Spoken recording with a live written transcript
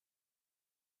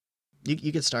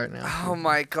You can start now. Oh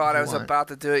my god, I was want. about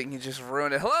to do it and you just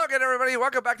ruined it. Hello again, everybody.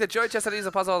 Welcome back to Joy Chess Studies,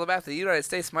 a puzzle of the map of the United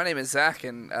States. My name is Zach,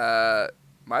 and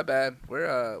my bad.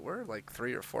 We're like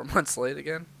 3 or 4 months late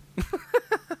again.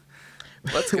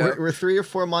 Let's go. We're 3 or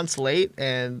 4 months late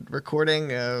and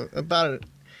recording about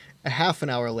a half an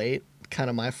hour late. Kind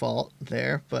of my fault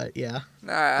there, but yeah.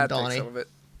 Nah, I take Donnie. some of it.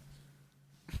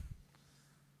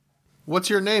 What's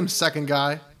your name, second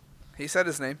guy? He said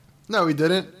his name. No, he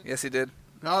didn't. Yes, he did.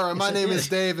 All right, my Yes, I name did. is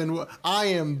Dave, and I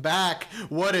am back.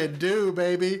 What it do,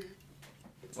 baby?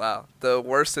 Wow, the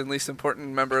worst and least important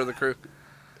member of the crew.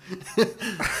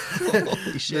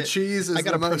 Holy shit. The cheese I is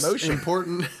got the a most promotion.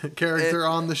 important character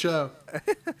on the show.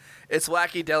 It's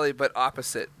Wacky Deli, but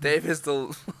opposite. Dave is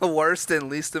the worst and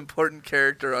least important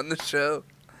character on the show.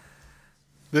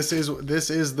 This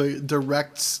podcast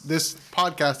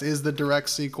is the direct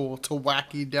sequel to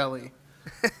Wacky Deli.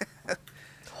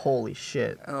 Holy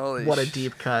shit. Holy what a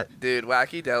deep cut. Dude,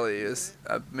 Wacky Deli is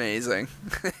amazing.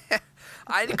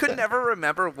 I could never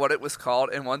remember what it was called,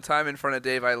 and one time in front of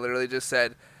Dave, I literally just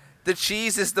said, "The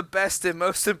cheese is the best and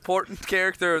most important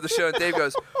character of the show," and Dave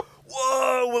goes,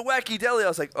 "Whoa, Wacky Deli." I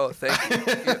was like, "Oh, thank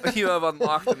you. You have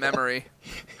unlocked the memory."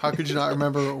 How could you not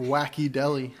remember Wacky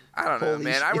Deli? I don't know, Holy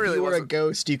man. shit. I really if you were a wasn't.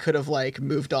 ghost, you could have like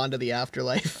moved on to the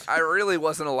afterlife. I really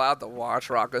wasn't allowed to watch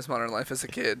Rocko's Modern Life as a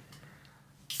kid.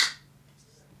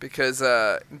 Because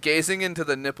gazing into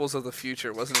the nipples of the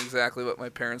future wasn't exactly what my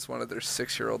parents wanted their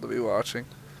 6-year-old to be watching.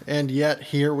 And yet,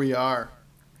 here we are.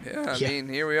 Yeah, I Yeah. mean,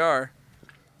 here we are.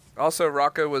 Also,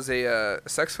 Rocco was a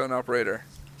saxophone operator,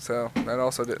 so that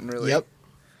also didn't really... Yep.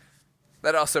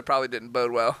 That also probably didn't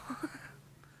bode well.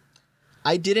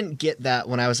 I didn't get that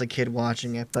when I was a kid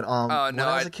watching it, but no, when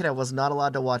I was I- a kid, I was not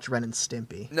allowed to watch Ren and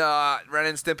Stimpy. No, Ren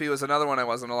and Stimpy was another one I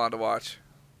wasn't allowed to watch.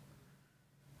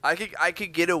 I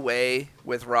could get away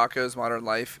with Rocco's Modern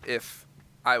Life if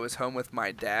I was home with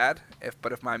my dad.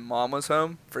 But if my mom was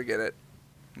home, forget it.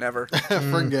 Never.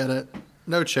 Forget it.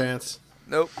 No chance.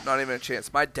 Nope, not even a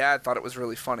chance. My dad thought it was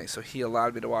really funny, so he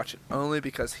allowed me to watch it only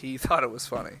because he thought it was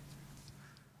funny.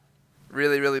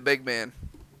 Really, really big man.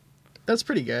 That's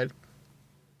pretty good.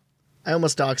 I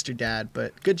almost doxed your dad,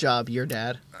 but good job, your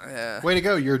dad. Yeah. Way to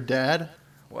go, your dad.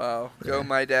 Wow. Go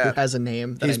my Who dad. has a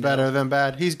name that He's I know. better than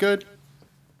bad. He's good.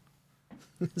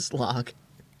 Slog.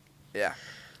 Yeah.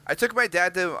 I took my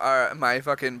dad to my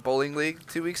fucking bowling league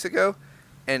 2 weeks ago,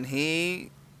 and he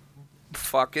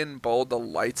fucking bowled the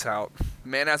lights out.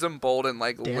 Man hasn't bowled in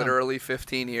like Damn. literally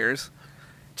 15 years.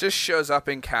 Just shows up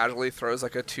and casually throws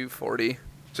like a 240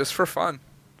 just for fun.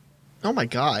 Oh my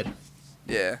god.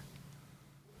 Yeah.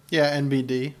 Yeah,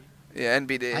 NBD. Yeah,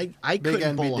 NBD. I Big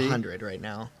couldn't bowl NBD. 100 right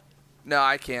now. No,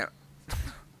 I can't.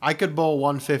 I could bowl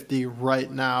 150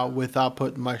 right now without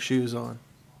putting my shoes on.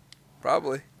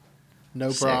 Probably. No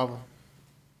Sick. problem.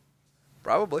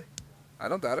 Probably. I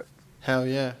don't doubt it. Hell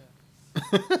yeah.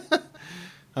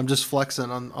 I'm just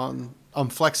flexing on I'm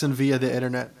flexing via the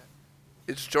internet.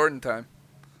 It's Jordan time.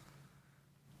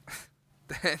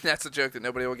 That's a joke that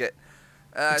nobody will get.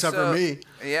 Except for me.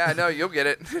 Yeah, no, you'll get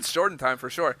it. It's Jordan time for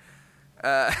sure.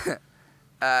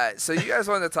 So you guys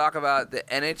wanted to talk about the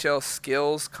NHL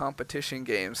skills competition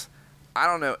games. I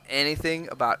don't know anything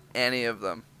about any of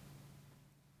them.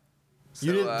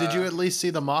 You So, did you at least see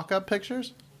the mock-up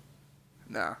pictures?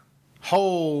 No.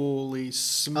 Holy Oh,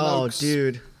 smokes.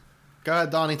 dude. Go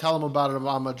ahead, Donnie, tell them about it. I'm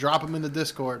going to drop them in the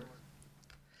Discord.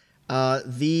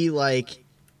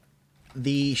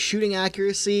 The shooting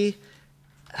accuracy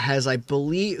has, I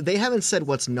believe, they haven't said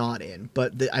what's not in,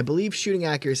 but I believe shooting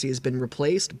accuracy has been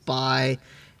replaced by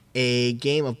a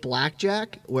game of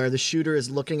blackjack where the shooter is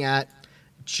looking at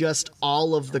just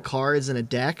all of the cards in a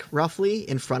deck, roughly,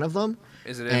 in front of them.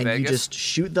 Is it in and Vegas? you just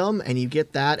shoot them, and you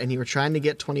get that, and you're trying to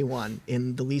get 21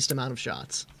 in the least amount of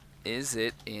shots. Is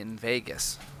it in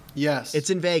Vegas? Yes. It's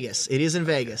in Vegas. It is in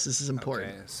Vegas. This is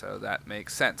important. Okay, so that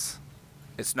makes sense.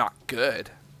 It's not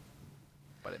good,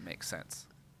 but it makes sense.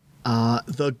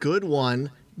 The good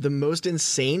one, the most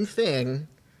insane thing,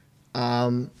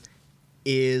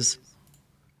 is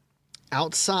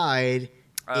outside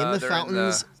in the they're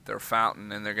fountains. their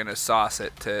fountain, and they're gonna sauce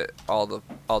it to all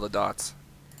the dots.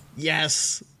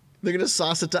 Yes, they're gonna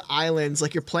sauce it to islands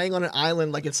like you're playing on an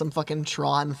island, like it's some fucking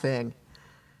Tron thing.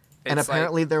 And It's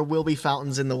apparently like, there will be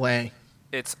fountains in the way.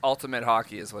 it's ultimate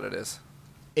hockey, is what it is.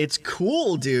 It's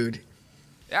cool, dude.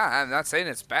 Yeah, I'm not saying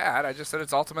it's bad. I just said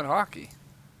it's ultimate hockey.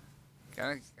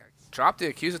 Gotta drop the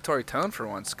accusatory tone for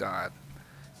once, God.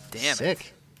 Damn it.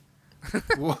 Sick.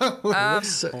 Whoa.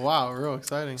 So- Wow, real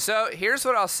exciting. So here's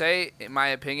what I'll say. In my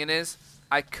opinion, is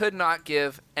I could not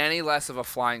give any less of a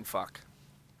flying fuck.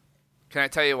 Can I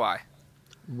tell you why?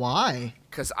 Why?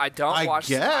 because I don't I watch.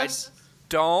 guess. I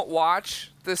don't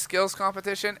watch the skills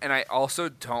competition, and I also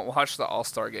don't watch the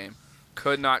All-Star game.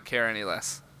 Could not care any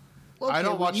less. Okay, I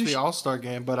don't well, watch the All-Star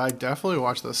game, but I definitely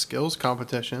watch the skills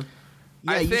competition.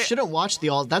 Yeah, I you think- shouldn't watch the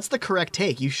all. That's the correct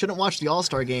take. You shouldn't watch the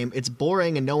All-Star game. It's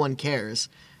boring and no one cares.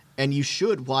 And you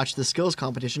should watch the skills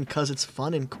competition because it's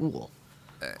fun and cool.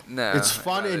 No, It's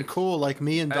fun and cool, like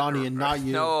me and Donnie, and not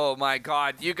you. No, my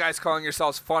God, you guys calling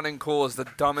yourselves fun and cool is the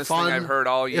dumbest thing I've heard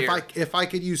all year. If I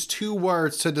could use 2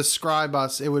 words to describe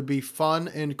us, it would be fun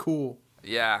and cool.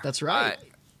 Yeah, That's right.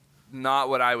 Not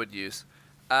what I would use.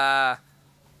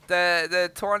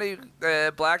 The 20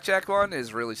 blackjack one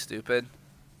is really stupid.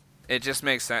 It just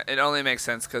makes sense. It only makes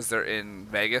sense because they're in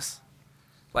Vegas.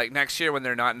 Like next year when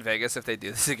they're not in Vegas, if they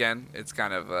do this again, it's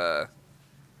kind of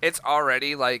it's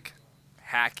already like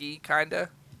hacky kinda.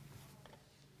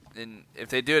 And if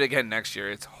they do it again next year,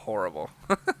 it's horrible.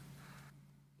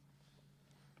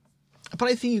 But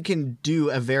I think you can do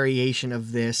a variation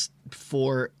of this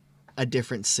for a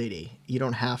different city. You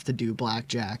don't have to do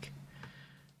blackjack.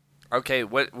 Okay,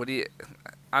 what do you?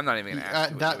 I'm not even gonna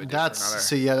ask. You what you would do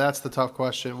for another. That's the tough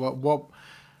question.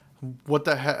 What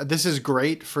the heck? This is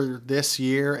great for this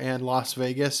year and Las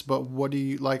Vegas, but what do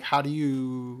you like? How do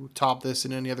you top this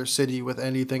in any other city with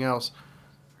anything else?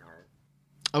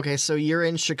 Okay, so you're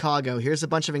in Chicago. Here's a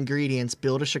bunch of ingredients.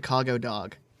 Build a Chicago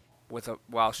dog.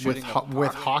 While shooting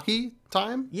With hockey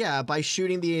time? Yeah, by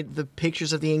shooting the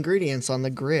pictures of the ingredients on the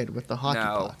grid with the hockey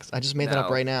pucks. I just made that up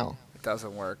right now. It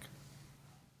doesn't work.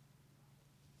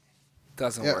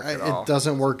 Doesn't work at all. It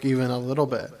doesn't work even a little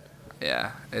bit.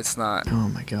 Yeah, it's not. Oh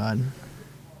my god.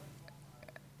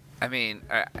 I mean,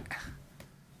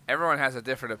 everyone has a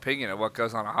different opinion of what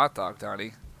goes on a hot dog,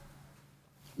 Donnie.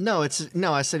 No, I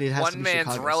said it has to One be man's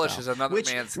Chicago relish style. is another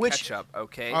man's ketchup.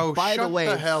 Okay. Oh, By shut the way,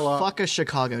 hell up. fuck a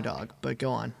Chicago dog. But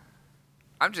go on.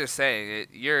 I'm just saying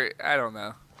I don't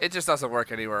know. It just doesn't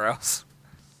work anywhere else.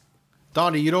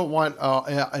 Donnie, you don't want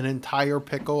an entire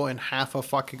pickle and half a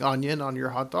fucking onion on your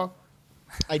hot dog?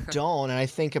 I don't, and I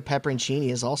think a pepperoncini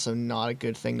is also not a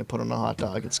good thing to put on a hot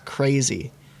dog. It's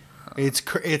crazy.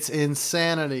 It's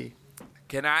insanity.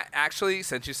 Can I actually,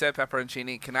 since you said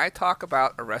pepperoncini, can I talk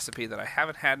about a recipe that I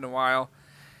haven't had in a while?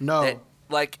 No. That,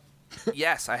 like,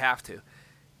 yes, I have to.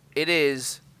 It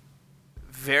is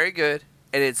very good,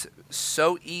 and it's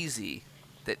so easy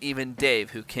that even Dave,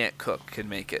 who can't cook, can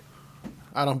make it.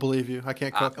 I don't believe you. I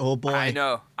can't cook. Oh boy. I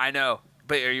know.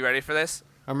 But are you ready for this?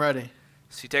 I'm ready.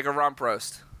 So you take a rump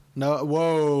roast. No,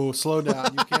 whoa, slow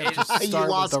down. You can't just You start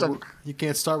lost with the. him. You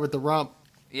can't start with the rump.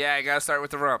 Yeah, you gotta start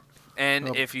with the rump. And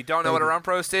Oh, if you don't know what a baby. rump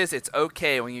roast is, it's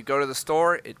okay. When you go to the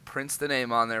store, it prints the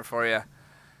name on there for you.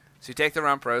 So you take the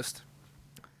rump roast,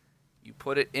 you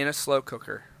put it in a slow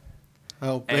cooker.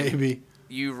 Oh, And baby.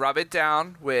 You rub it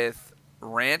down with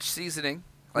ranch seasoning,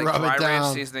 like Rub it dry ranch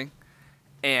down. seasoning,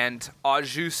 and au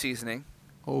jus seasoning.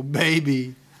 Oh,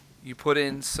 baby. You put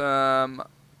in some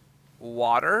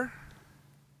water,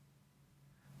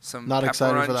 some Not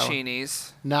excited for that one.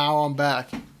 pepperoncinis. Now I'm back.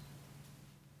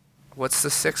 What's the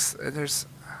sixth? There's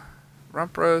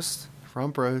rump roast,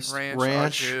 Rump roast, ranch, au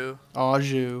jus. au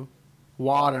jus,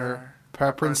 water,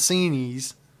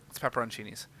 pepperoncinis, It's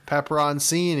pepperoncinis.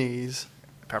 pepperoncinis.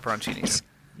 Pepperoncinis.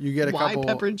 You get a Why couple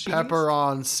pepperoncinis?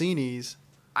 pepperoncinis.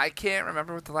 I can't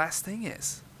remember what the last thing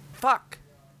is. Fuck.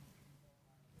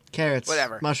 Carrots,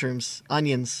 Whatever. mushrooms,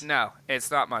 onions. No, it's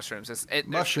not mushrooms.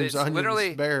 Mushrooms, it's onions,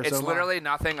 literally bears, it's oh my. literally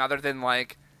nothing other than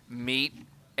like meat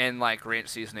and like ranch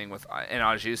seasoning with and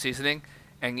au jus seasoning,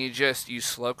 and you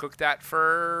slow cook that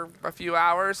for a few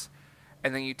hours,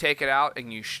 and then you take it out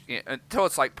and until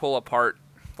it's like pull apart,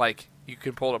 like you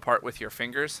can pull it apart with your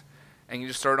fingers, and you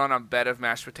just throw it on a bed of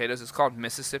mashed potatoes. It's called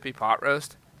Mississippi pot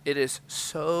roast. It is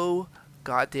so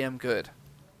goddamn good.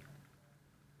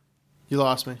 You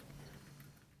lost me.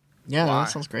 Yeah, Why? that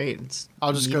sounds great. It's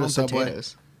I'll just meat go to on Subway.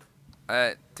 potatoes.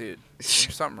 Dude,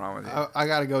 there's something wrong with you. I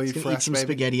gotta go eat Gonna fresh, eat some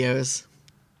baby. SpaghettiOs.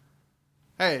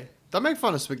 Hey, don't make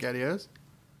fun of SpaghettiOs.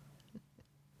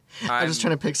 I'm just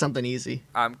trying to pick something easy.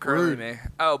 I'm currently Rude. me.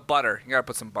 Oh, butter. You gotta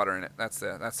put some butter in it. That's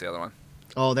the other one.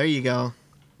 Oh, there you go.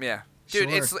 Yeah, dude,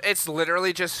 Sure. it's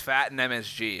literally just fat and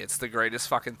MSG. It's the greatest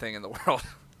fucking thing in the world.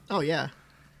 Oh yeah.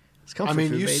 It's I comfort mean,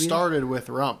 food, you baby. started with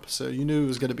rump, so you knew it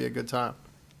was gonna be a good time.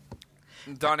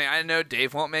 Donnie, I know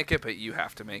Dave won't make it, but you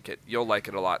have to make it. You'll like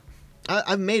it a lot.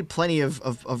 I've made plenty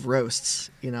of roasts.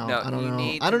 You know, No, I don't you know.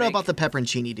 need I don't to know make- about the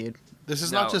pepperoncini, dude. This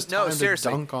is No, not just no, time to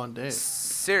seriously. dunk on Dave.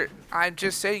 I'm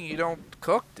just saying you don't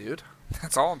cook, dude.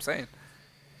 That's all I'm saying.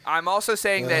 I'm also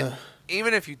saying that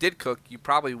even if you did cook, you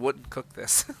probably wouldn't cook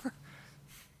this.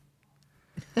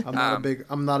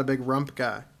 I'm not a big rump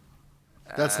guy.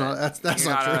 That's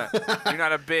You're not true. you're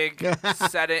not a big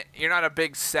You're not a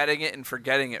big setting it and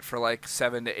forgetting it for like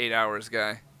 7 to 8 hours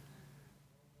guy.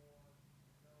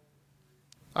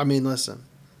 I mean, listen,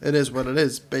 it is what it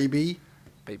is, baby.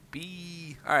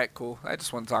 Baby. All right, cool. I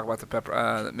just want to talk about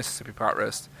the Mississippi pot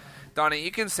roast. Donnie,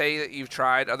 you can say that you've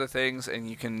tried other things and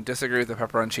you can disagree with the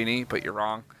pepperoncini, but you're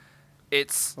wrong.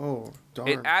 Oh, darn.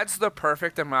 It adds the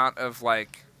perfect amount of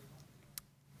like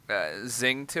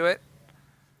zing to it,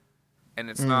 and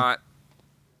it's not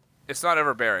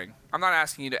overbearing. I'm not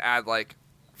asking you to add like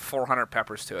 400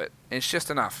 peppers to it. It's just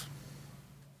enough.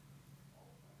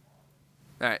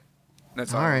 All right,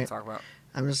 that's all I want to talk about.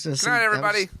 I'm just gonna. Good night,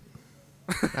 everybody.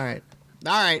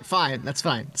 All right, fine. That's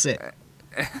fine. That's it.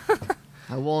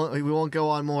 We won't go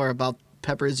on more about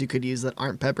peppers you could use that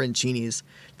aren't pepperoncinis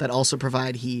that also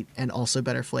provide heat and also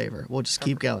better flavor. We'll just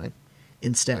keep going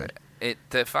instead.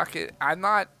 I'm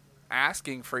not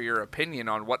asking for your opinion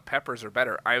on what peppers are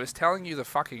better. I was telling you the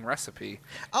fucking recipe.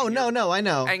 Oh, no, I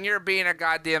know. And you're being a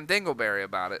goddamn dingleberry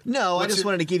about it. No, I just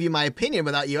wanted to give you my opinion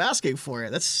without you asking for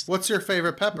it. What's your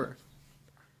favorite pepper?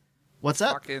 What's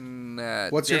that? Fucking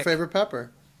What's Dick. your favorite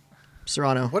pepper?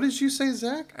 Serrano. What did you say,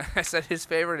 Zach? I said his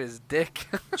favorite is Dick.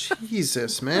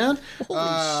 Jesus, man.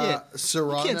 Holy shit.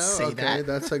 Serrano. You can't say okay, that.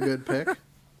 that's a good pick.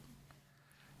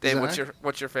 Dave, Zach?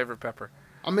 what's your favorite pepper?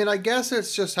 I mean, I guess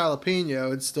it's just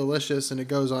jalapeno. It's delicious and it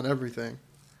goes on everything.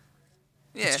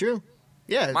 Yeah, It's true.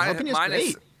 Yeah, jalapeno's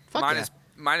great. Fuck mine yeah.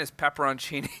 mine is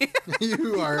pepperoncini.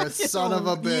 You are a son of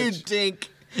a You bitch. dink.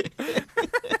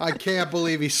 I can't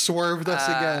believe he swerved us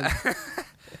again.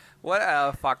 What?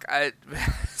 Fuck. I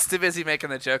was too busy making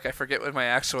the joke. I forget what my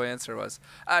actual answer was.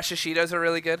 Shishitos are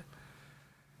really good.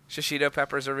 Shishito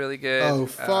peppers are really good. Oh,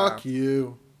 fuck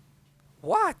you.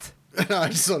 What? I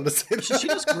just wanted to say that.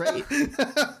 Shishito's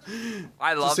great.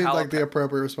 I love Just seemed like jalapeno. the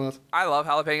appropriate response. I love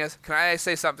jalapenos. Can I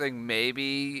say something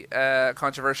maybe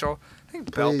controversial? I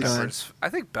think bell Please. peppers. I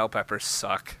think bell peppers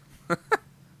suck.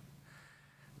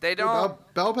 They don't.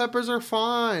 Bell peppers are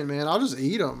fine, man. I'll just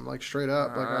eat them, like, straight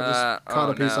up. Like, I'll just cut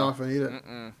a piece off and eat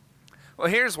it. Well,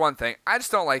 here's one thing. I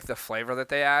just don't like the flavor that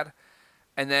they add.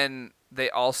 And then they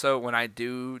also, when I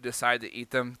do decide to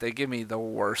eat them, they give me the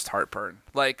worst heartburn.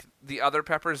 Like, the other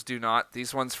peppers do not.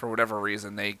 These ones, for whatever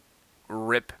reason, they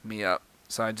rip me up.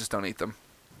 So I just don't eat them.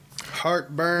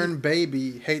 Heartburn,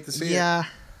 baby. Hate to see it.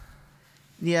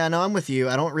 Yeah, no, I'm with you.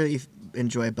 I don't really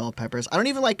enjoy bell peppers. I don't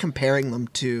even like comparing them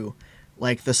to,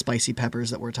 like, the spicy peppers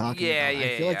that we're talking about.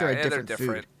 I feel like they're a different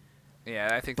food. Yeah,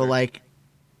 I think But, like,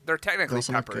 they're technically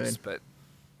also not peppers, good. but...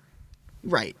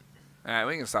 right. All right,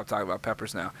 we can stop talking about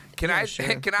peppers now. Can Yeah, I sure.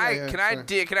 can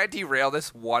I derail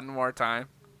this one more time?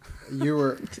 You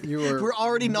were. We're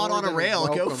already not more on a than rail.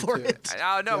 Go welcome for to. it.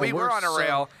 Oh no, Yeah, we were on a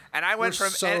rail, and I went we're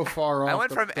from so far I off went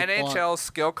the- from the NHL plot.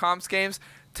 skill comps games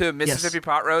to Mississippi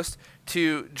pot roast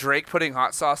to Drake putting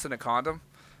hot sauce in a condom.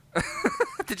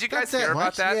 Did you guys hear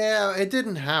about that? Yeah, it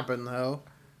didn't happen though.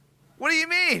 What do you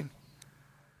mean?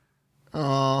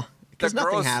 Oh, because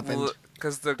nothing happened.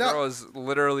 Because the girl is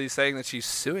literally saying that she's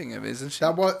suing him, isn't she?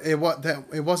 It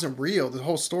wasn't real. The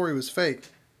whole story was fake.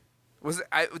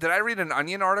 Did I read an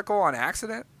Onion article on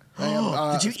accident?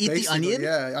 Did you eat the Basically, onion?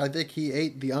 Yeah, I think he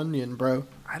ate the onion, bro.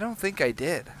 I don't think I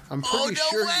did. I'm pretty no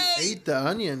sure way! he ate the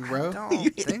onion, bro. I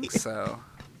don't think so.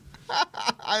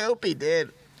 I hope he did.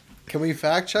 Can we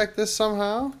fact check this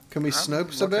somehow? Can we I'm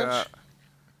Snopes a looking bitch? up.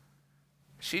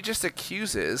 She just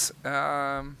accuses.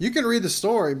 You can read the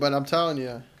story, but I'm telling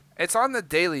you. It's on the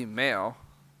Daily Mail.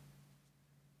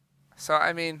 So,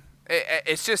 I mean,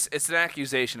 it's an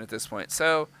accusation at this point.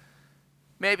 So,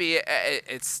 maybe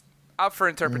it's up for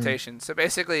interpretation. So,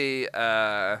 basically,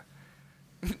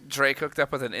 Drake hooked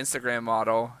up with an Instagram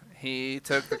model. He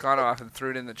took the condom off and threw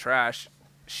it in the trash.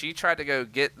 She tried to go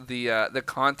get the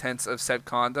contents of said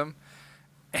condom,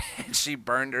 and she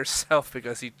burned herself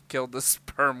because he killed the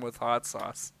sperm with hot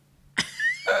sauce.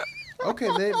 Okay,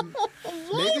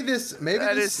 maybe this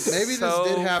so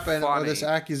did happen, or this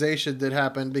funny. accusation did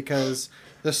happen, because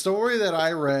the story that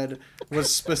I read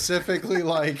was specifically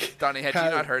like. Donnie, had you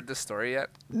not heard this story yet?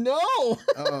 No.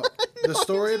 The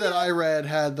story that I read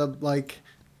had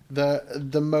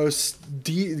the most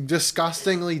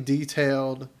disgustingly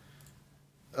detailed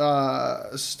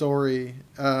story.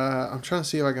 I'm trying to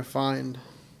see if I can find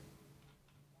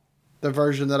the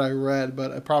version that I read,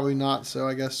 but probably not. So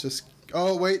I guess just.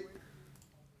 Oh wait.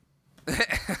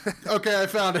 Okay, I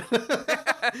found it.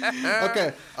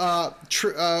 Okay.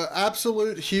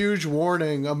 Absolute huge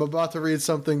warning. I'm about to read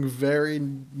something very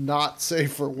not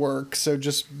safe for work, so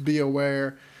just be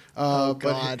aware. Oh,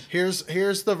 But God. here's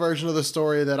the version of the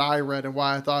story that I read and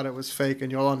why I thought it was fake,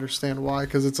 and you'll understand why,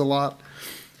 because it's a lot.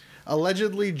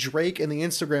 Allegedly, Drake and the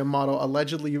Instagram model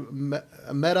allegedly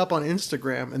met up on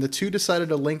Instagram, and the two decided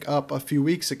to link up a few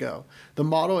weeks ago. The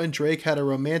model and Drake had a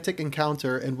romantic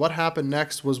encounter, and what happened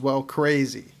next was, well,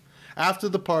 crazy. After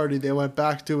the party, they went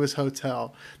back to his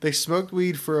hotel. They smoked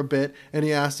weed for a bit, and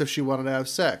he asked if she wanted to have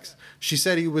sex. She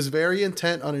said he was very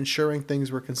intent on ensuring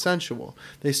things were consensual.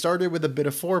 They started with a bit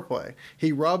of foreplay.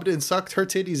 He rubbed and sucked her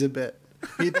titties a bit.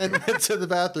 He then went to the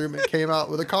bathroom and came out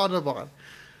with a condom on.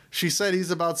 She said he's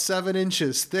about 7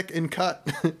 inches thick and cut.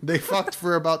 They fucked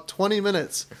for about 20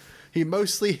 minutes. He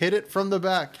mostly hit it from the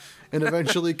back and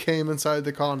eventually came inside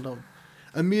the condom.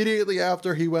 Immediately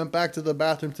after, he went back to the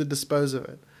bathroom to dispose of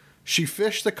it. She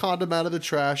fished the condom out of the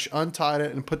trash, untied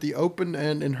it, and put the open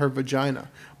end in her vagina.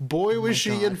 Boy, was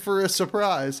she in for a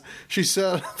surprise. She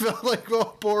said it felt like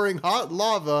pouring hot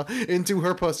lava into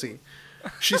her pussy.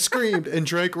 She screamed, and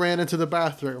Drake ran into the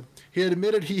bathroom. He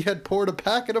admitted he had poured a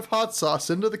packet of hot sauce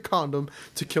into the condom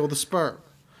to kill the sperm.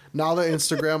 Now the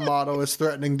Instagram model is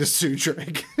threatening to sue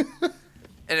Drake.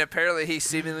 And apparently he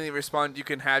seemingly responded, "You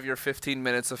can have your 15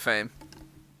 minutes of fame."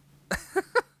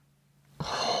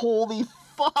 Holy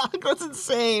fuck, that's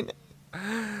insane.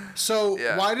 So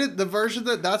Yeah. why did the version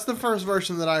that's the first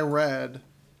version that I read?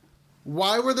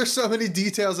 Why were there so many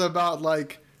details about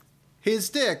like his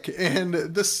dick and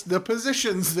the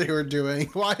positions they were doing?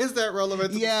 Why is that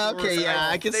relevant to Yeah, the story? okay, yeah,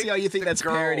 I can see how you think the that's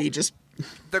girl- parody. Just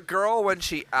The girl, when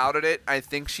she outed it, I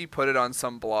think she put it on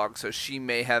some blog, so she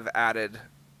may have added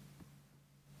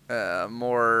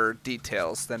more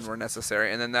details than were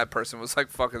necessary. And then that person was like,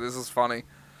 "Fuck it, this is funny."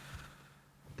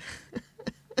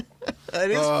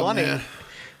 it is funny. Man.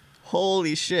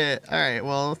 Holy shit! All right,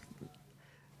 well,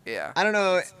 Yeah. I don't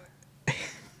know.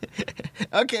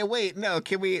 Okay, wait, no,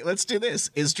 let's do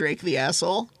this. Is Drake the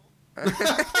asshole?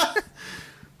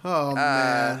 Oh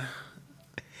man.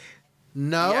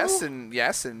 No.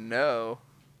 Yes and no.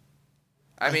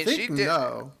 I mean, think she did.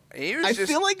 no. He was I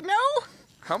just. feel like no.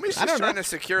 Homie's I just don't trying know. to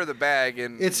secure the bag,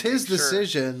 and It's his make sure-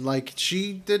 decision. Like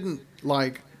she didn't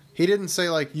like. He didn't say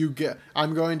like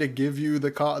I'm going to give you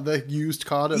the used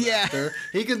condom Yeah. after.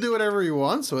 He can do whatever he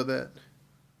wants with it.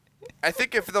 I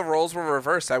think if the roles were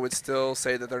reversed, I would still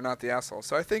say that they're not the asshole.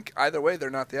 So I think either way,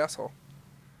 they're not the asshole.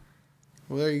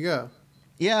 Well, there you go.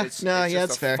 Yeah, It's yeah, just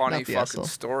it's a fair. funny Not the fucking asshole.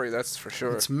 story, that's for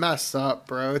sure. It's messed up,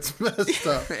 bro. It's messed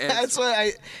up. That's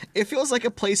what it feels like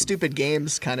a play stupid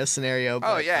games kind of scenario.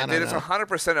 But Oh yeah, I don't dude, it's know.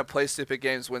 100% a play stupid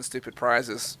games, win stupid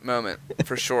prizes moment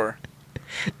for sure.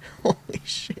 Holy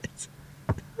shit.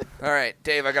 All right,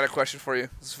 Dave, I got a question for you.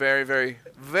 It's very, very,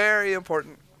 very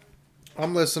important.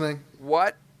 I'm listening.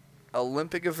 What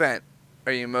Olympic event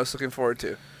are you most looking forward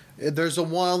to? There's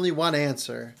only one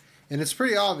answer, and it's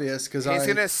pretty obvious because He's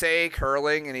gonna say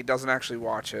curling, and he doesn't actually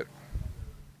watch it.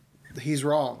 he's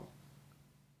wrong.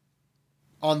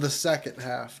 On the second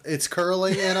half, it's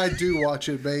curling, and I do watch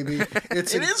it, baby.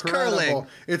 It's It is incredible. curling.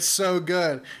 It's so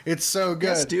good. It's so good.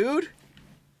 Yes, dude.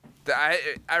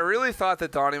 I really thought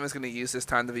that Donnie was gonna use this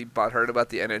time to be butthurt about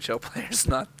the NHL players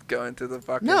not going to the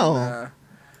fucking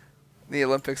the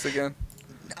Olympics again.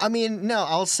 I mean, no,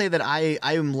 I'll say that I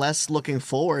am less looking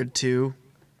forward to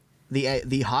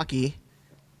the hockey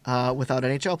without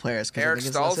NHL players. 'Cause I Eric think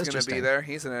it's less Stahl's gonna be interesting. there.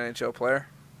 He's an NHL player.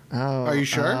 Oh, Are you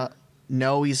sure?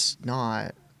 No, he's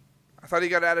not. I thought he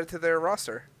got added to their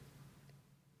roster.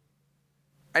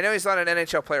 I know he's not an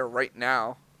NHL player right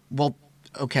now. Well,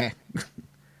 okay.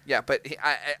 Yeah, but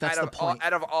That's out the of all, point.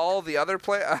 out of all the other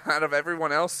out of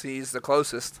everyone else, he's the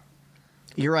closest.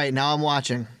 You're right. Now I'm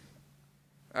watching.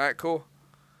 All right, cool.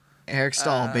 Eric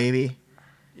Stahl, baby.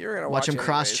 You're gonna Watch him anyways.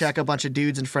 cross-check a bunch of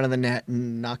dudes in front of the net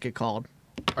and not get called.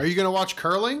 Are you gonna watch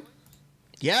curling?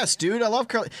 Yes, dude, I love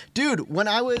curling. Dude, when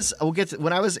I was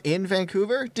in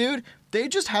Vancouver, dude, they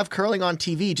just have curling on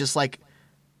TV just like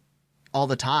all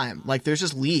the time. Like there's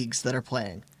just leagues that are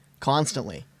playing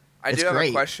constantly. I It's do have great.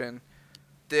 a question.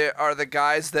 Are the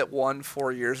guys that won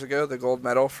 4 years ago the gold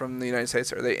medal from the United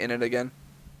States, are they in it again?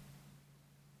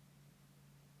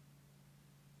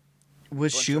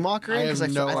 Was Schumacher in? I Because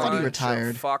have no I thought he idea.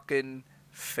 retired. Fucking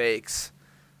fakes.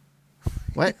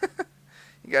 What?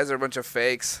 You guys are a bunch of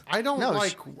fakes. I don't No,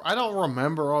 I don't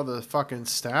remember all the fucking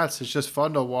stats. It's just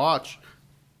fun to watch.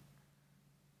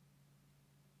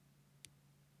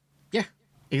 Yeah,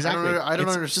 exactly. I don't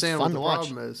It's understand just what fun the to watch.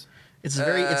 problem is. It's a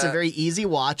very easy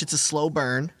watch. It's a slow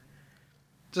burn.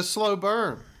 It's a slow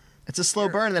burn. It's a slow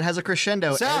burn that has a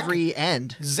crescendo Zach! every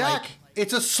end. Zach, Like,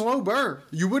 it's a slow burn.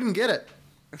 You wouldn't get it.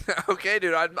 Okay,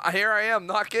 dude. Here I am,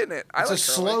 not getting it. I It's like a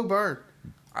curling. slow burn.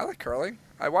 I like curling.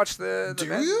 I watched the Do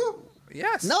men. you?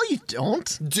 Yes. no, you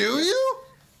don't. Do you?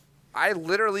 I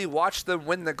literally watched them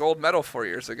win the gold medal 4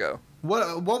 years ago.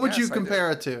 What would Yes, you I did.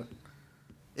 compare it to?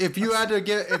 If you had to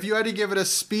give it a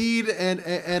speed and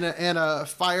a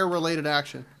fire related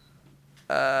action.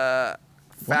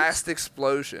 Fast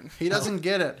explosion. He doesn't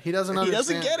get it. He doesn't He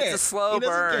understand. doesn't get it. It's a slow He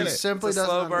doesn't burn. get He it. simply It's a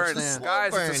slow doesn't burn. understand. Guys,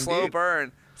 it's a Burn, slow dude.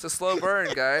 burn. It's a slow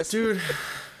burn, guys. Dude,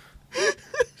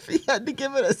 If he had to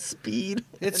give it a speed.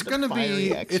 it's and a gonna fire be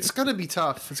reaction. it's gonna be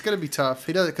tough. It's gonna be tough.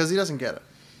 He doesn't get it.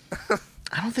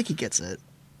 I don't think he gets it.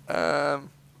 Are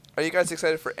you guys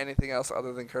excited for anything else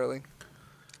other than curling?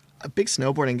 A big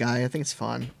snowboarding guy. I think it's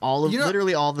fun.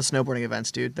 Literally all of the snowboarding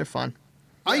events, dude. They're fun.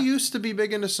 I used to be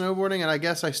big into snowboarding, and I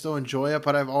guess I still enjoy it.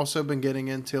 But I've also been getting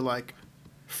into like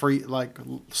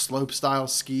slope style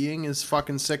skiing is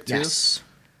fucking sick too. Yes.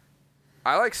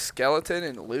 I like skeleton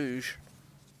and luge.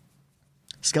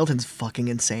 Skeleton's fucking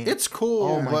insane. It's cool,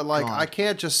 Oh my but like God. I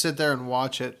can't just sit there and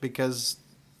watch it because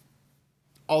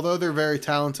although they're very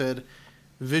talented,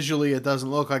 visually it doesn't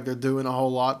look like they're doing a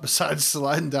whole lot besides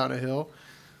sliding down a hill.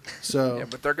 So Yeah,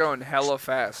 but they're going hella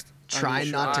fast. Try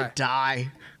not to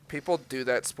die. People do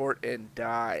that sport and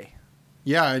die.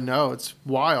 yeah, I know it's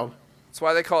wild That's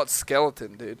why they call it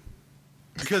skeleton, dude.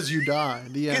 because you die.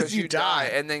 The end. Because you die.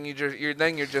 and then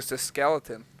you're just a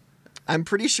skeleton. I'm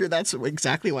pretty sure that's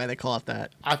exactly why they call it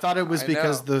that. I thought it was I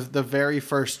because know. the very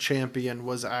first champion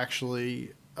was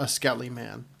actually a skelly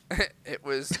man. It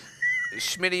was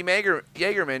Schmitty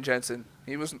Jaegerman Jensen.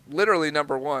 He was literally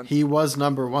number one. He was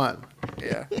number one.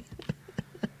 Yeah.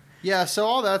 Yeah, so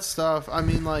all that stuff. I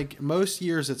mean, like most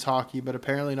years it's hockey, but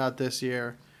apparently not this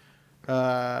year.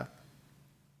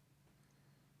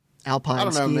 Alpine I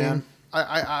don't know, skiing, man.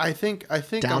 I think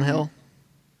downhill.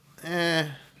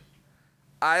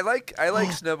 I like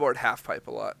snowboard half pipe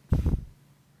a lot.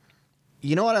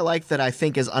 You know what I like that I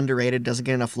think is underrated, doesn't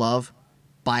get enough love?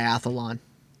 Biathlon.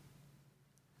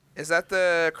 Is that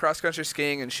the cross country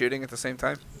skiing and shooting at the same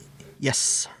time?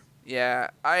 Yes. Yeah,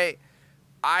 I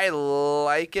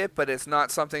like it, but it's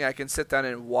not something I can sit down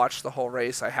and watch the whole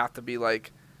race. I have to be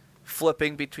like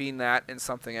flipping between that and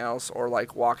something else, or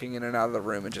like walking in and out of the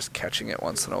room and just catching it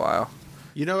once in a while.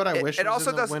 You know what I wish it was also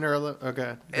in the doesn't- winter.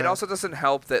 Okay. It also doesn't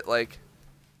help that like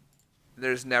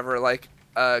there's never like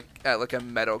a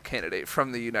medal candidate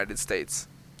from the United States.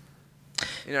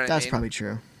 You know what I That's mean? probably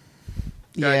true.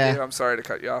 Yeah. Yeah. I'm sorry to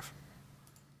cut you off.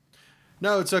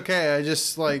 No, it's okay. I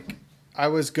just like I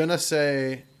was gonna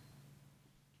say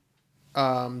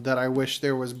that I wish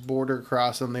there was border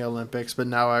cross in the Olympics, but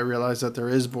now I realize that there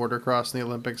is border cross in the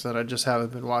Olympics that I just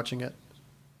haven't been watching it.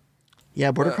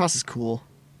 Yeah, border cross is cool.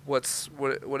 What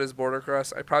is border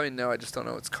cross? I probably know. I just don't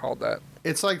know what's called that.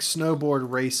 It's like snowboard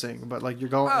racing, but like you're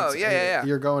going. Oh, it's- yeah.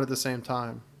 You're going at the same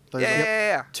time. There's like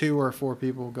Yeah. 2 or 4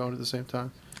 people going at the same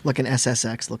time. Like an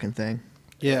SSX looking thing.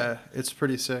 Yeah, it's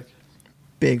pretty sick.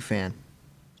 Big fan.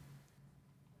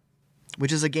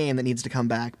 Which is a game that needs to come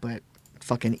back, but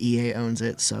fucking EA owns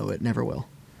it, so it never will.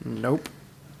 Nope.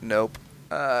 Nope.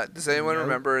 Does anyone Nope.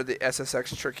 remember the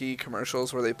SSX Tricky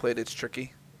commercials where they played It's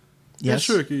Tricky? Yes.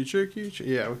 It's tricky.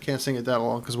 Yeah, we can't sing it that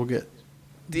long because we'll get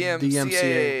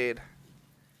DMCA'd.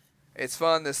 It's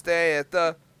fun to stay at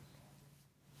the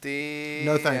DMCA.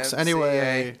 no thanks.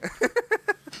 Anyway,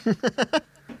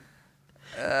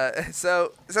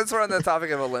 So since we're on the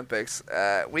topic of Olympics,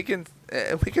 we can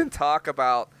talk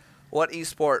about what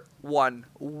esport one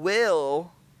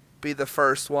will be the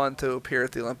first one to appear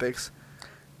at the Olympics,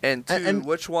 and two, And-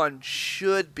 which one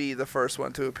should be the first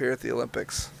one to appear at the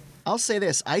Olympics. I'll say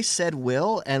this. I said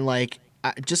will, and like,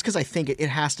 just because I think it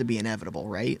has to be inevitable,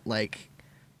 right? Like,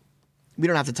 we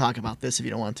don't have to talk about this if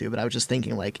you don't want to, but I was just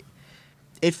thinking, like,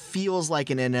 it feels like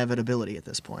an inevitability at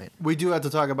this point. we do have to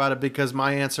talk about it because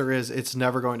my answer is it's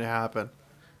never going to happen.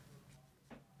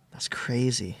 That's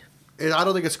crazy. I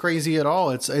don't think it's crazy at all.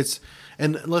 It's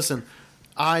and listen,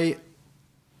 I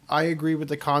agree with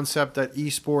the concept that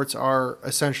esports are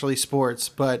essentially sports,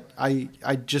 but I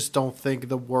just don't think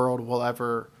the world will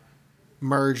ever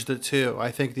merge the two.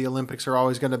 I think the Olympics are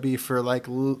always going to be for like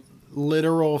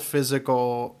literal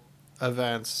physical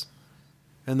events,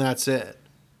 and that's it.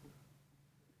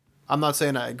 I'm not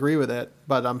saying I agree with it,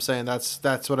 but I'm saying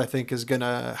that's what I think is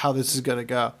how this is gonna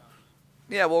go.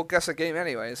 Yeah, we'll guess a game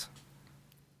anyways.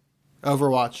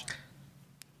 Overwatch.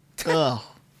 Ugh.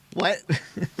 What?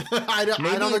 I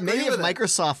don't agree maybe with if it.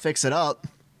 Microsoft fix it up.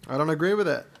 I don't agree with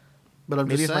it, but I'm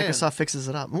Maybe if just saying. Microsoft fixes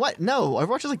it up. What? No,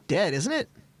 Overwatch is like dead, isn't it?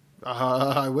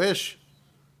 I wish.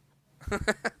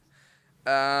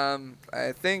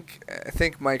 I think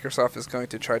Microsoft is going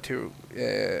to try to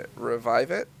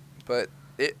revive it, but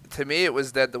to me it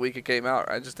was dead the week it came out.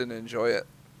 I just didn't enjoy it.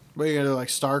 What are you gonna do, like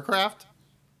StarCraft?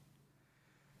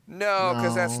 No,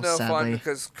 because that's No, no fun. sadly.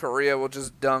 Because Korea will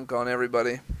just dunk on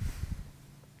everybody.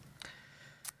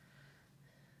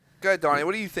 Go ahead, Donnie.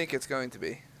 What do you think it's going to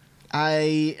be?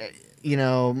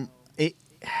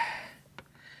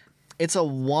 It's a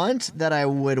want that I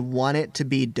would want it to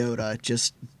be Dota,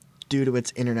 just due to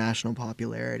its international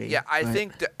popularity. Yeah, I but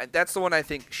think that's the one I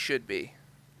think should be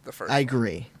the first. I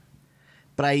agree,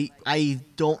 but I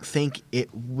don't think it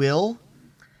will.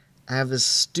 I have this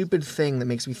stupid thing that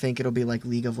makes me think it'll be like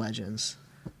League of Legends.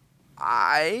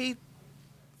 I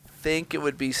think it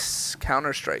would be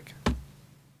Counter-Strike.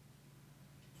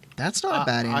 That's not a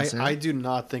bad answer. I do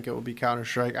not think it will be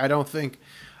Counter-Strike. I don't think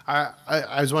I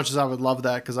as much as I would love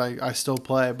that because I still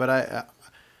play, but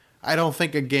I don't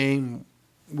think a game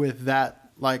with that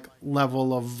like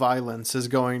level of violence is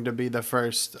going to be the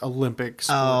first Olympic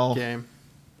sport game.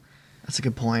 That's a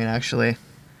good point, actually.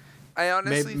 I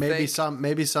honestly maybe think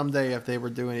maybe someday if they were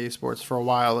doing esports for a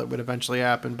while it would eventually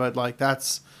happen, but like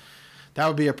that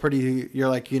would be a pretty. You're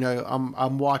like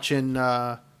I'm watching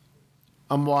the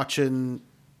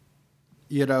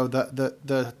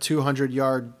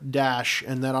 200-yard dash,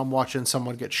 and then I'm watching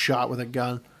someone get shot with a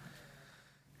gun.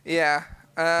 Yeah.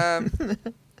 I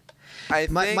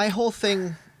think My whole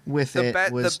thing with the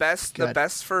it was the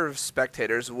best for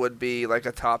spectators would be like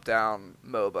a top-down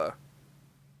MOBA.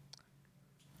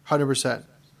 100%.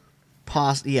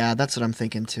 Yeah, that's what I'm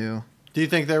thinking too. Do you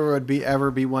think there would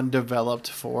ever be one developed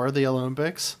for the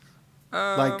Olympics?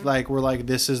 Like we're like,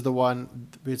 this is the one.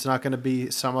 It's not going to be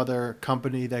some other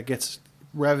company that gets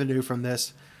revenue from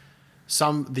this.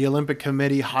 The Olympic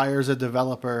Committee hires a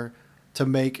developer to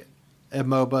make a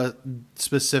MOBA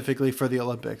specifically for the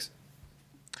Olympics.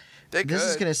 This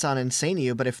is going to sound insane to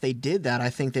you, but if they did that, I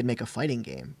think they'd make a fighting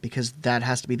game because that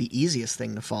has to be the easiest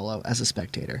thing to follow as a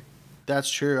spectator. That's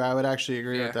true. I would actually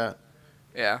agree with that.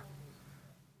 Yeah.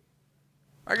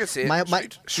 I can see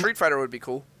it. Street Fighter would be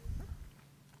cool.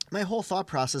 My whole thought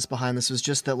process behind this was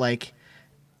just that, like,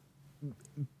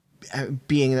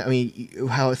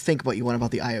 think what you want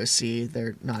about the IOC.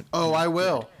 They're not. Oh, I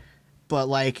will. But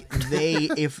like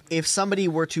if somebody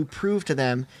were to prove to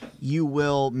them you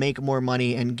will make more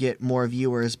money and get more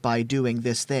viewers by doing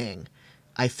this thing,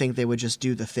 I think they would just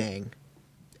do the thing.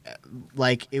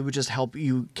 Like it would just help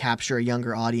you capture a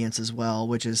younger audience as well,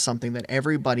 which is something that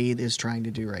everybody is trying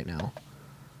to do right now.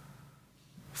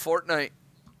 Fortnite.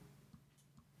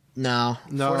 No.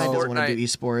 Fortnite doesn't want to do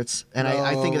esports, and No.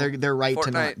 I think they're right to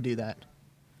Fortnite. not do that.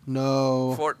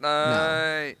 No.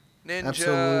 Fortnite. Ninja.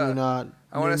 Absolutely not.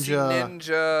 I want to see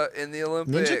Ninja in the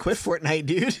Olympics. Ninja quit Fortnite,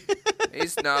 dude.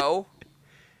 Is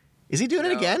he doing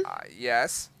it again?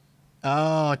 Yes.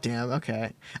 Oh, damn.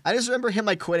 Okay. I just remember him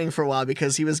like quitting for a while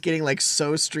because he was getting like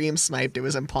so stream sniped it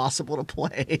was impossible to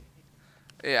play.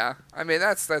 Yeah. I mean,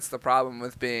 that's the problem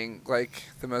with being like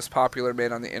the most popular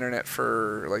man on the internet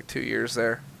for like 2 years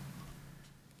there.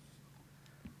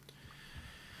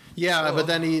 Yeah, but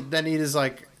then he is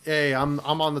like, hey, I'm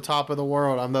on the top of the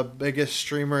world. I'm the biggest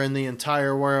streamer in the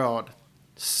entire world.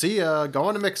 See ya. Go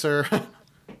on a Mixer.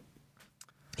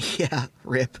 Yeah,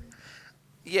 rip.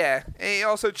 Yeah, and he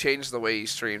also changed the way he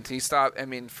streamed. He stopped. I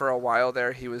mean, for a while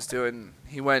there, he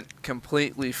went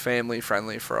completely family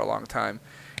friendly for a long time,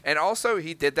 and also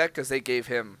he did that because they gave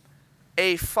him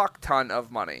a fuck ton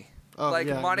of money,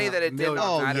 that it did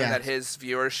not matter that his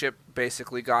viewership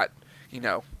basically got,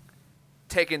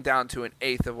 taken down to an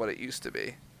eighth of what it used to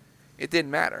be. It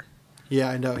didn't matter. Yeah,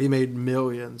 I know. He made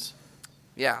millions.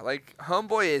 Yeah, like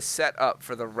Homeboy is set up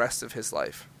for the rest of his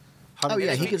life. Oh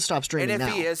yeah, he can stop streaming and if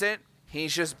now. he isn't,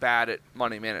 he's just bad at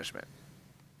money management.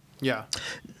 Yeah.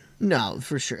 No,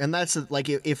 for sure. And that's like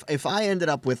if I ended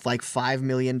up with like $5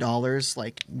 million,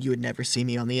 like you would never see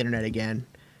me on the internet again.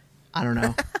 I don't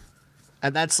know.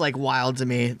 And that's like wild to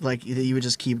me. Like you would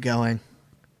just keep going.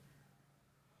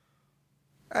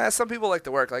 Some people like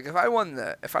to work. Like if I won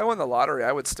the lottery,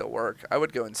 I would still work. I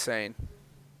would go insane.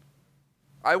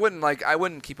 I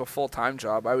wouldn't keep a full-time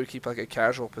job. I would keep like a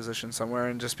casual position somewhere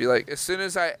and just be like, as soon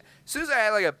as I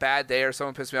had like a bad day or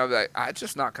someone pissed me off, I'd be like, I'm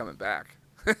just not coming back.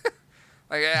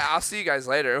 Like, yeah, I'll see you guys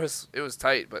later. It was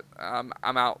tight, but I'm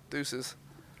out. Deuces.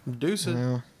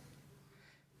 No,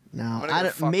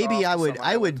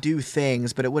 I would do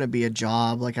things, but it wouldn't be a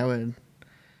job. Like I would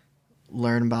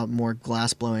learn about more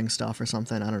glass blowing stuff or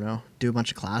something. I don't know. Do a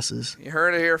bunch of classes. You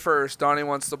heard it here first. Donnie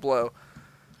wants to blow.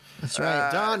 That's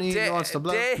right. Donnie wants to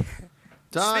blow.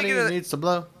 Donnie needs to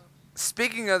blow.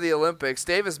 Speaking of the Olympics,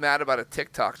 Dave is mad about a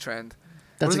TikTok trend.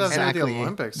 That's What does that have to do with exactly the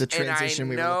Olympics? the transition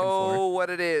we and I were looking know for. what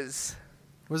it is.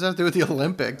 What does that have to do with the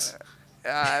Olympics?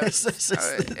 It was just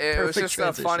transition.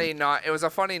 It was a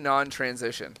funny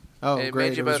non-transition. Oh, it great.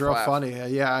 Made you It was both real laugh.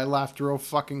 funny. Yeah, I laughed real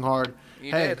fucking hard.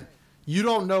 You did. You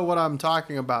don't know what I'm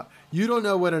talking about. You don't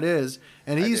know what it is.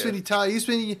 And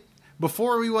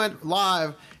before we went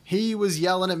live, he was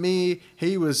yelling at me.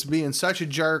 He was being such a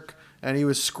jerk, and he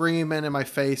was screaming in my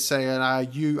face saying,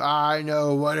 I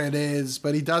know what it is,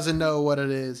 but he doesn't know what it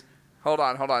is. Hold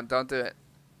on. Don't do it.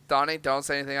 Donnie, don't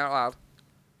say anything out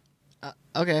loud.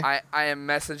 Okay. I am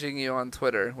messaging you on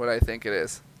Twitter what I think it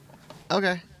is.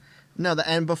 Okay. No,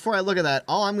 and before I look at that,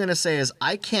 all I'm going to say is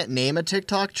I can't name a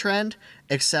TikTok trend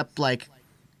except, like,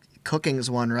 cooking's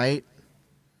one, right?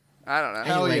 I don't know.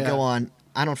 Hell Anyway, yeah. go on.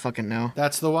 I don't fucking know.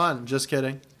 That's the one. Just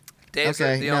kidding. Dave's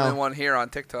Okay, the no. only one here on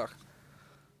TikTok.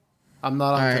 I'm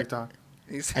not on All right. TikTok.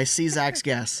 I see Zach's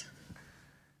guess.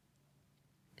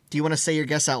 Do you want to say your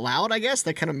guess out loud, I guess?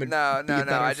 That kind of No.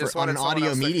 I just on wanted an someone audio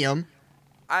else to- medium.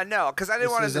 I know, because I didn't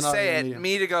This want him is to an say audio it, medium.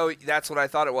 me to go, that's what I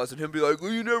thought it was, and him be like,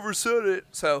 well, you never said it.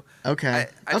 So Okay.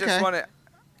 I just want to...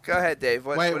 Go ahead, Dave.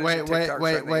 What is your TikTok trend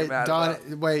that you're mad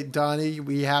about? Donnie,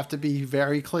 we have to be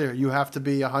very clear. You have to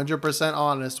be 100%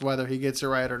 honest whether he gets it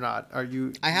right or not. Are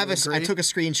you? I have you I agree? took a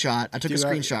screenshot. I took Do a you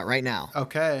have- screenshot right now.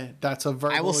 Okay, that's a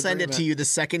verbal I will send it to agreement. you the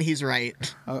second he's right.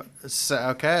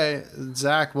 Okay,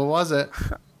 Zach, what was it?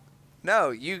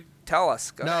 No, you tell us.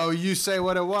 Go No, you say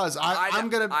what it was. I'm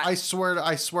gonna. I- I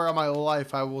swear on my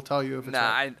life, I will tell you if it's Nah,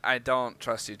 right. I don't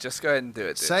trust you. Just go ahead and do it,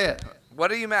 dude. Say it. What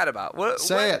are you mad about?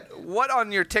 Say it. What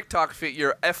on your TikTok feed,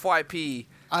 your FYP?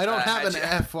 I don't have an you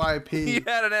FYP.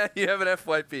 you have an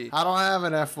FYP. I don't have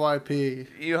an FYP.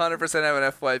 You 100% have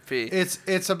an FYP.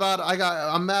 It's about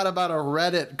I'm mad about a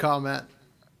Reddit comment.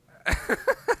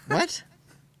 What?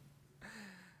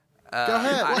 Go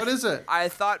ahead. What is it? I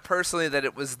thought personally that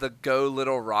it was the Go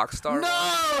Little Rockstar. No!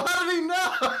 How did he know?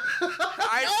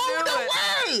 I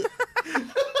knew it.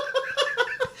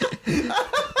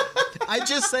 I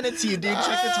just sent it to you, dude.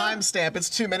 Check the timestamp. It's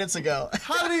 2 minutes ago.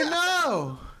 How did he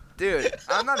know? Dude,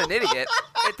 I'm not an idiot.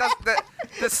 It does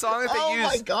the song that they Oh use.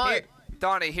 my God. Here-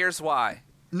 Donnie, here's why.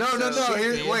 No. So-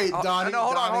 Here, wait, Oh, Donnie. no,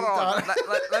 hold on.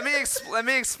 Donnie, Let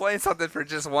me explain something for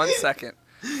just 1 second.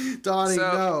 Donnie,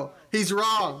 So- no. He's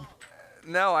wrong.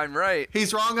 No, I'm right.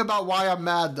 He's wrong about why I'm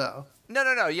mad, though.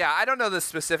 No. Yeah, I don't know the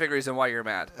specific reason why you're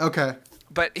mad. Okay.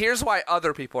 But here's why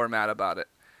other people are mad about it.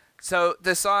 So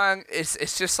the song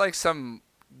it's just like some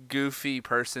goofy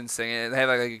person singing it. They have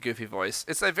like a goofy voice.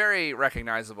 It's like very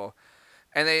recognizable.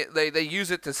 And they use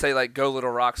it to say like Go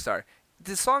Little Rockstar.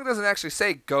 The song doesn't actually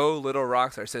say Go Little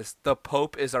Rockstar. It says the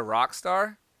Pope is a rock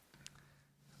star.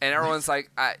 And everyone's like,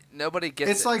 nobody gets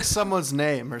it. It's like someone's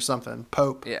name or something.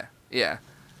 Pope. Yeah.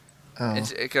 Oh.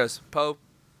 It goes, Pope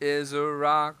is a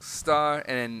rock star,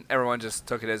 and then everyone just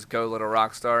took it as Go Little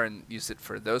Rock Star and used it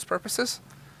for those purposes.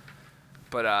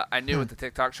 But I knew what the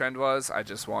TikTok trend was. I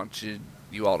just want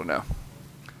you all to know.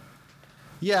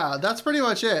 Yeah, that's pretty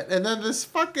much it. And then this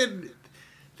fucking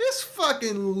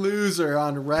loser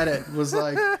on Reddit was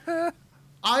like,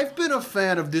 I've been a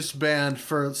fan of this band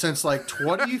since like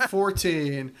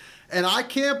 2014, and I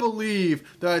can't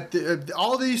believe that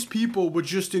all these people would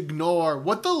just ignore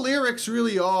what the lyrics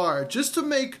really are just to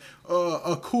make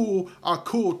a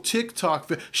cool TikTok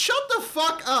video. Shut the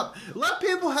fuck up! Let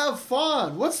people have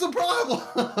fun. What's the problem?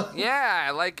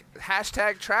 Yeah, like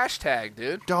hashtag trash tag,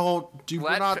 dude.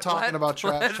 We're not talking about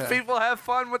trash Let tag. people have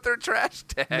fun with their trash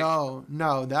tag.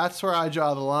 No, that's where I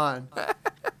draw the line.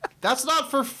 That's not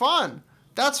for fun.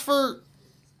 That's for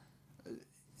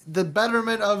the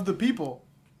betterment of the people.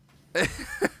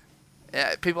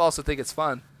 Yeah, people also think it's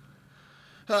fun.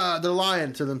 They're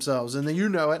lying to themselves, and then you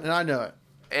know it, and I know it.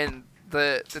 And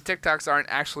the TikToks aren't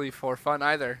actually for fun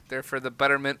either. They're for the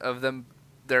betterment of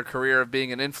their career of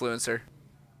being an influencer.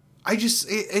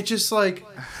 It just like,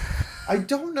 I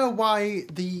don't know why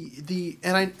it's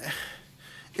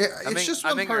just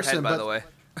one I'm in your person, head, by the way.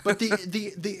 but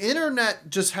the internet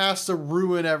just has to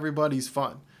ruin everybody's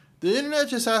fun. The internet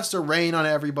just has to rain on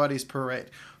everybody's parade.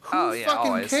 Who Oh, yeah,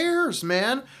 fucking always. cares,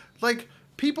 man? Like,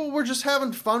 people were just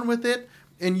having fun with it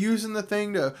and using the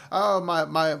thing to,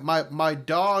 my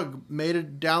dog made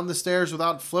it down the stairs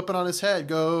without flipping on his head.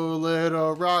 Go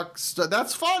little rock star.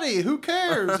 That's funny. Who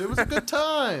cares? It was a good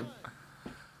time.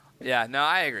 Yeah, no,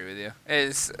 I agree with you.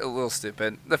 It's a little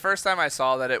stupid. The first time I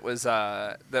saw that it was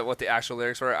that what the actual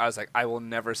lyrics were, I was like, I will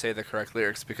never say the correct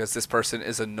lyrics because this person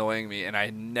is annoying me, and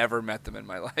I never met them in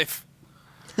my life.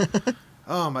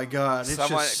 Oh my god! It's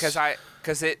Someone just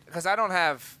because I don't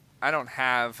have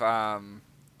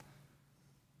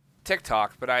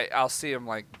TikTok, but I'll see them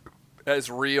like as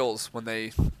reels when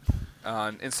they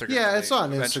on Instagram. yeah, when it's they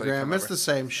on eventually Instagram. come It's over. the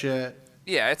same shit.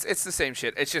 Yeah, it's the same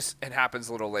shit. It's just it happens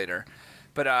a little later.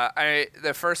 But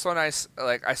the first one I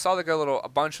saw a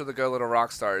bunch of the Go Little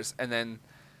Rock Stars, and then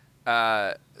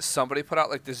somebody put out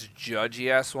like this judgy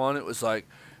ass one. It was like,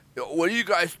 what are you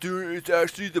guys doing? It's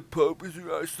actually the Pope is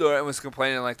who I saw. I was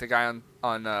complaining like the guy on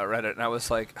Reddit, and I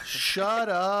was like, Shut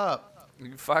up.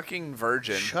 you fucking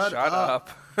virgin. Shut up.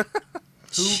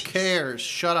 Who cares?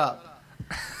 Shut up.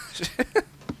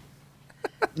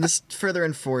 This further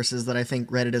enforces that I think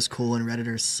Reddit is cool and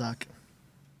Redditors suck.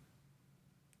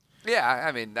 Yeah,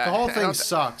 I mean, The whole thing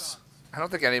sucks. I don't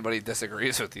think anybody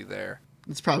disagrees with you there.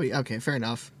 It's probably okay. Fair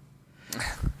enough.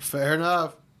 Fair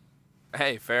enough.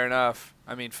 Hey, fair enough.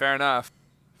 I mean, fair enough.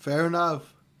 Fair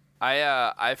enough.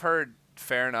 I've heard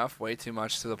fair enough way too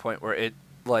much to the point where it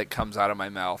like comes out of my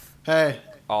mouth Hey,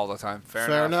 all the time.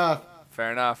 Fair enough.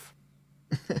 Fair enough.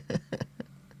 I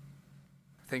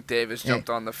think Dave has jumped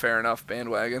on the fair enough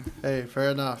bandwagon. Hey, fair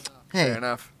enough. Hey, Fair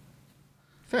enough.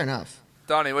 fair enough.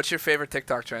 Donnie, what's your favorite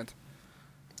TikTok trend?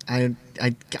 I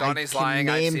Donnie's can lying.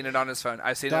 Name, I've seen it on his phone.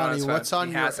 I've seen it on Donnie, his phone. what's on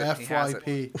He your has it. He has it.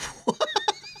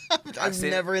 FYP? I've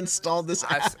seen never installed this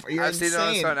app. You're I've seen it on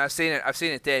his insane. phone. I've seen it. I've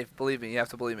seen it, Dave. Believe me. You have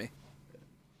to believe me.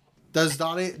 Does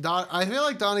Donnie? I feel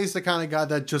like Donnie's the kind of guy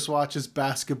that just watches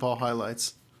basketball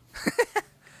highlights.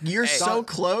 You're Hey. so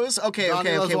close. Okay, Donnie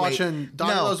okay, loves okay. watching. Wait.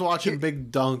 Donnie No, loves watching here-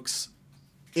 big dunks.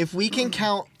 If we can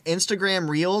count Instagram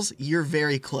Reels, you're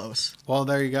very close. Well,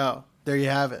 there you go. There you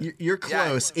have it. You're Yeah,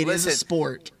 close. It is a listen.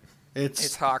 sport. It's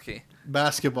It's hockey.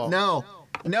 basketball. No,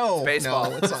 It's baseball.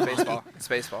 No, it's baseball. It's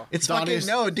baseball. It's Donnie's-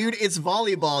 fucking no, dude. It's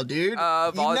volleyball, dude. You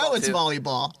know Volleyball, it's too.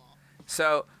 volleyball.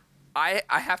 So, I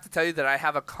have to tell you that I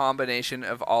have a combination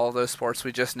of all of those sports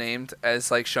we just named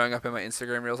as like showing up in my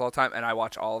Instagram reels all the time, and I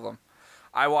watch all of them.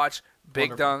 I watch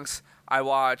big Wonderful. dunks. I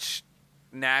watch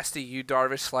nasty Yu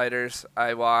Darvish sliders.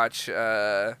 I watch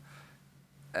home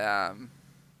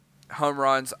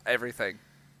runs. Everything.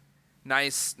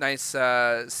 Nice digs,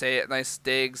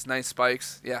 nice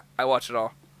spikes. Yeah, I watch it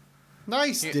all.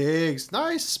 Nice digs.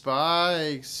 Nice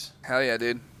spikes. Hell yeah,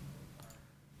 dude.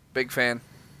 Big fan.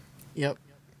 Yep.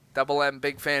 Double M,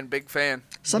 big fan, big fan.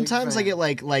 Sometimes I fan. get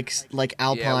like what do you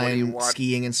alpine want?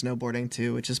 skiing and snowboarding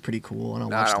too, which is pretty cool. And I'll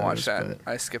No, watch I don't those, watch that.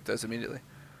 but I skip those immediately.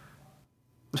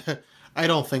 I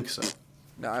don't think so.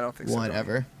 No, I don't think so.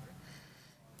 whatever.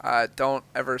 Don't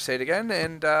ever say it again,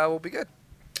 and we'll be good.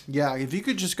 Yeah, if you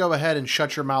could just go ahead and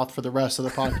shut your mouth for the rest of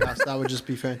the podcast, that would just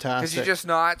be Could fantastic. you just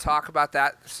not talk about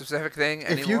that specific thing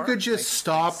anymore? If you could just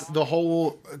stop the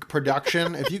whole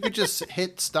production, if you could just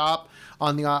hit stop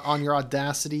on your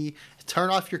Audacity, turn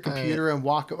off your computer and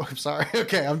walk. I'm sorry.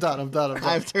 Okay, I'm done.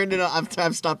 I've turned it on.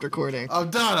 I've stopped recording.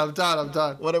 I'm done.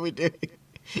 What are we doing?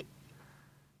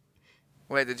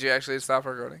 Wait, did you actually stop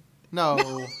recording? No,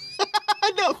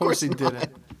 No, of course he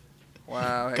didn't.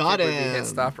 Wow, I Got can't believe you him. hit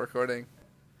stop recording.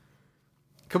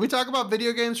 Can we talk about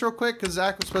video games real quick? Because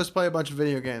Zach was supposed to play a bunch of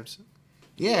video games.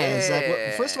 Yeah, Zach.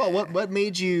 Yeah. First of all, what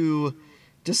made you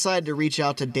decide to reach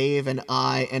out to Dave and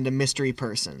I and a mystery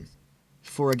person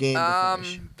for a game to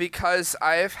finish? Because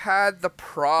I've had the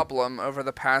problem over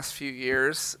the past few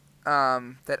years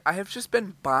that I have just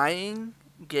been buying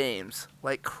games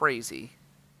like crazy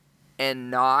and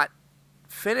not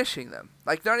finishing them.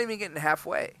 Like, not even getting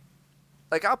halfway.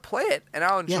 Like, I'll play it and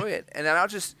I'll enjoy it, and then I'll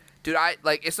just, dude,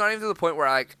 it's not even to the point where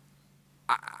I'm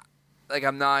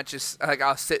not just like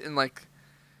I'll sit and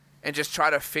just try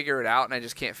to figure it out, and I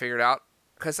just can't figure it out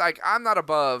because I'm not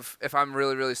above if I'm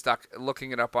really really stuck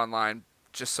looking it up online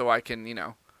just so I can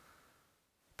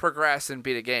progress and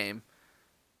beat a game.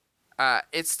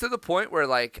 It's to the point where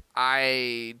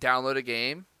I download a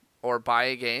game or buy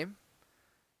a game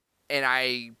and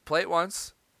I play it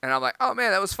once. And I'm like, oh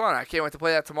man, that was fun. I can't wait to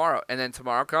play that tomorrow. And then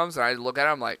tomorrow comes and I look at it,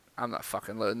 I'm like, I'm not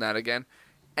fucking loading that again.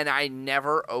 And I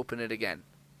never open it again.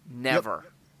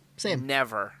 Never. Same.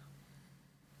 Never.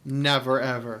 Never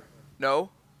ever.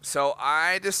 No. So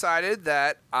I decided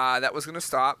that that was going to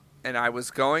stop. And I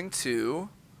was going to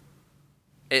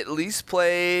at least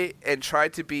play and try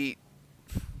to beat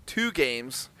 2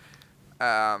 games.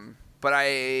 But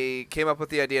I came up with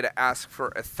the idea to ask for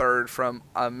a third from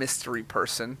a mystery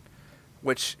person.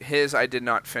 Which I did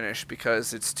not finish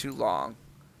because it's too long,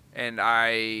 and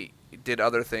I did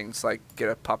other things like get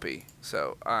a puppy,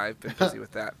 so I've been busy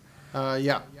with that.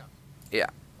 Yeah. Yeah,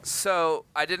 so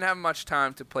I didn't have much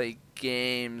time to play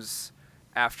games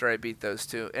after I beat those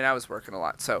 2, and I was working a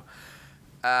lot. So,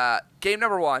 game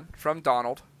number 1 from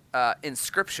Donald,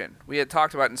 Inscription. We had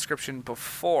talked about Inscription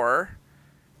before,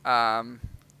 and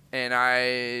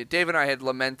Dave and I had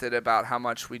lamented about how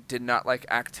much we did not like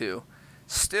Act 2.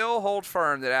 Still hold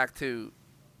firm that Act 2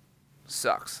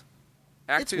 sucks.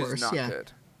 Act It's 2 worse, is not yeah.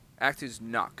 good. Act 2 is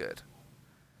not good.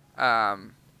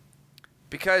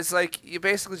 Because you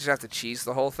basically just have to cheese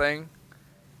the whole thing.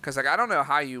 Because I don't know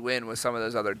how you win with some of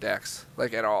those other decks,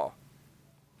 at all.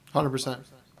 100%.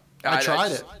 I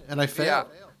tried it and I failed.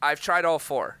 I've tried all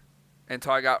 4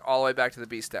 until I got all the way back to the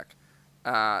beast deck.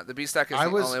 The beast deck is the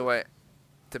only way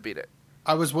to beat it.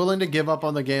 I was willing to give up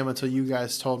on the game until you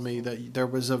guys told me that there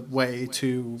was a way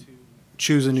to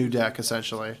choose a new deck,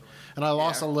 essentially. And I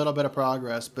lost a little bit of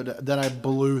progress, but then I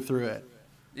blew through it.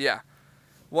 Yeah.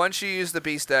 Once you use the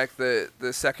beast deck, the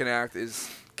second act is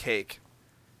cake.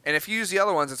 And if you use the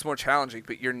other ones, it's more challenging,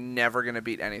 but you're never going to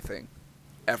beat anything.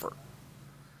 Ever.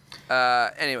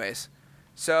 Anyways.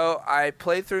 So I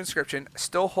played through Inscryption.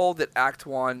 Still hold that Act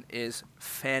 1 is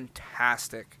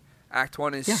fantastic. Act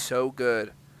 1 is so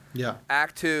good. Yeah.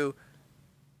 Act 2,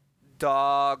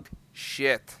 dog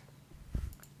shit.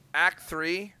 Act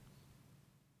 3,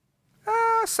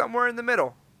 somewhere in the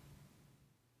middle.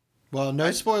 Well,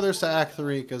 no spoilers to Act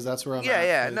 3 because that's where I'm at.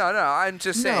 Yeah. No. I'm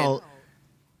just saying. No.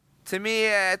 To me,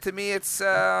 it's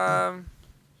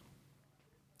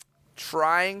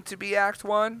trying to be Act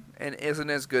 1 and isn't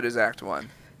as good as Act 1.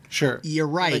 Sure. You're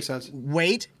right. That makes sense.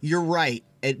 Wait, you're right.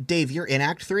 Dave, you're in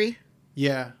Act 3?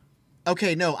 Yeah.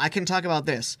 Okay, no, I can talk about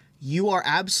this. You are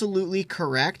absolutely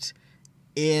correct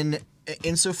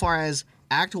insofar as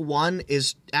Act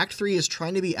 3 is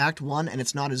trying to be Act 1 and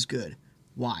it's not as good.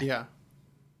 Why? Yeah.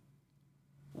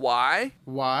 Why?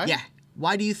 Why? Yeah.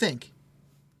 Why do you think?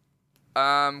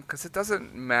 Because it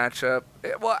doesn't match up.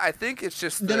 Well, I think it's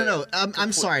just No.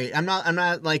 I'm sorry. I'm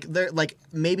not like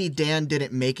maybe Dan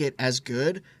didn't make it as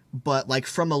good, but like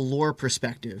from a lore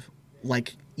perspective,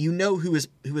 like who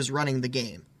is running the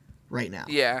game right now.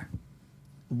 Yeah.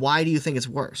 Why do you think it's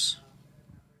worse?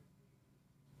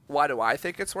 Why do I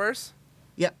think it's worse?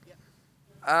 Yep.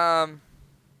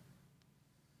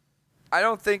 I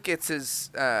don't think it's as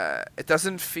it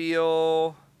doesn't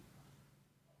feel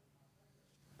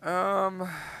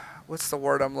what's the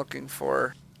word I'm looking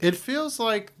for? It feels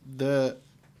like It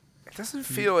doesn't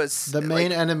feel as the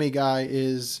main enemy guy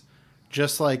is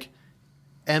just like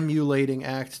emulating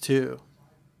Act 2.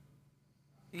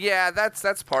 Yeah,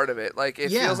 that's part of it. Like it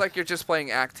feels like you're just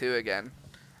playing Act 2 again.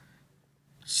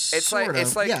 It's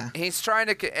like he's trying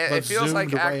to it feels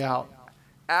like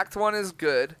Act 1 is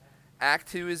good,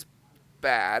 Act 2 is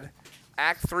bad,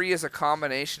 Act 3 is a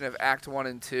combination of Act 1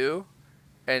 and 2,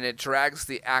 and it drags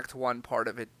the Act 1 part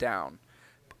of it down.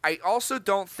 I also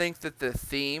don't think that the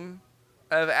theme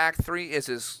of Act 3 is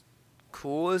as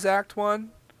cool as Act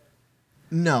 1.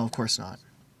 No, of course not.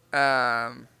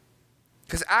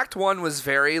 Because Act 1 was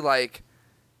very, like,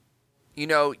 you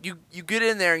get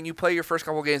in there and you play your first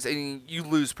couple games and you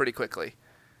lose pretty quickly.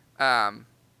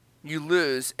 You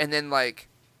lose, and then, like,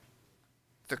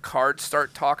 the cards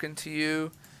start talking to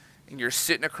you, and you're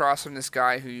sitting across from this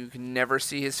guy who you can never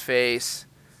see his face.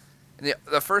 And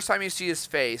the first time you see his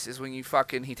face is when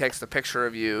he takes the picture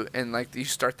of you, and, like, you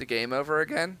start the game over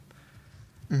again.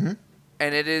 Mm-hmm.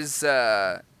 And it is,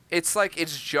 it's like,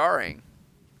 it's jarring.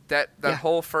 That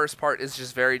whole first part is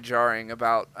just very jarring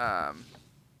about,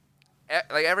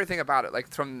 like, everything about it.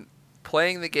 Like, from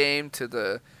playing the game to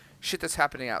the shit that's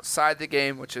happening outside the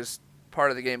game, which is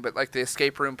part of the game, but, like, the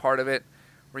escape room part of it,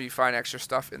 where you find extra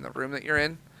stuff in the room that you're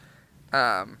in.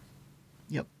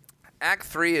 Yep. Act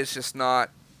 3 is just not...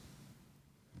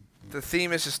 The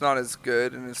theme is just not as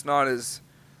good, and it's not as,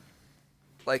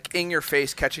 like, in your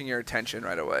face, catching your attention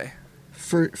right away.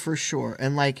 For sure.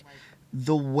 And, like,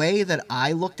 the way that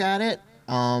I looked at it,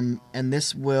 and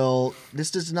this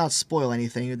does not spoil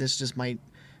anything, this just might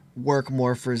work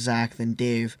more for Zach than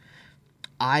Dave.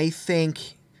 I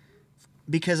think,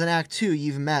 because in Act 2,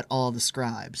 you've met all the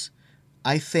scribes.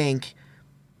 I think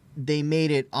they made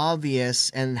it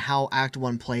obvious in how Act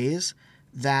 1 plays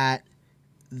that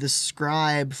the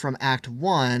scribe from Act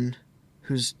 1,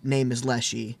 whose name is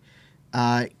Leshy,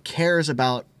 cares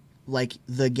about, like,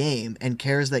 the game and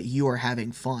cares that you are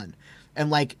having fun. And,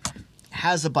 like,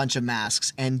 has a bunch of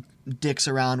masks and dicks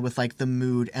around with, like, the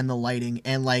mood and the lighting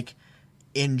and, like,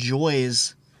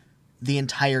 enjoys the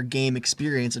entire game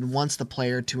experience and wants the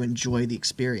player to enjoy the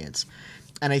experience.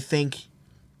 And I think,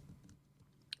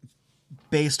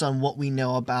 based on what we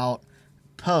know about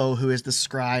Poe, who is the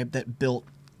scribe that built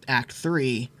Act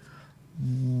 3,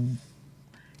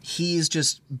 he's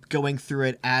just going through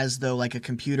it as though like a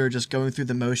computer, just going through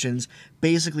the motions,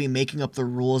 basically making up the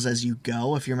rules as you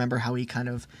go. If you remember how he kind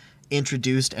of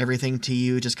introduced everything to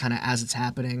you just kind of as it's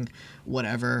happening,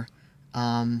 whatever.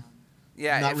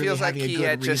 Yeah, not it really feels like having a he good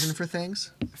had reason just for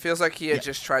things. It feels like he had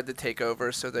just tried to take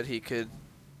over so that he could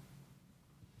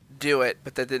do it,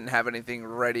 but that didn't have anything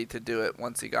ready to do it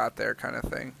once he got there, kind of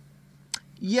thing.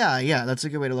 Yeah, that's a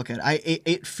good way to look at it.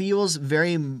 It feels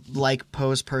very like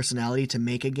Poe's personality to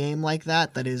make a game like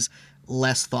that is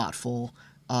less thoughtful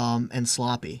and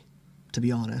sloppy, to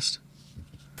be honest.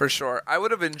 For sure. I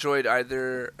would have enjoyed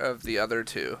either of the other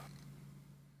two.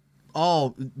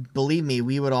 Oh, believe me,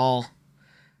 we would all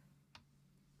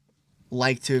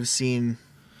like to have seen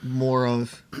more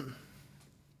of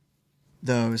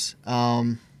those.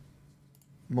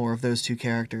 More of those two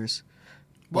characters.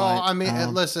 Well, But, I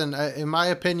mean, listen, in my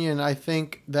opinion, I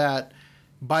think that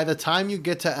by the time you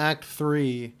get to Act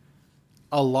 3,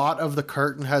 a lot of the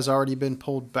curtain has already been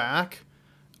pulled back.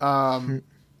 When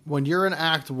you're in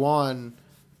Act 1,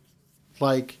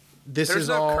 like, this There's is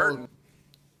no all... curtain.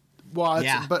 Well, it's,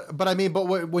 Yeah. but I mean,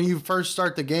 when you first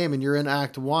start the game and you're in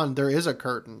Act 1, there is a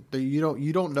curtain.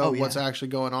 You don't know what's actually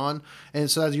going on, and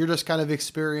so you're just kind of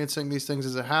experiencing these things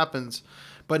as it happens.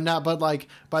 But like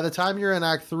by the time you're in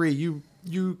Act 3,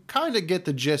 you kind of get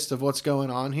the gist of what's going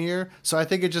on here. So I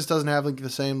think it just doesn't have like the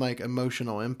same like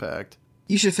emotional impact.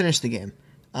 You should finish the game.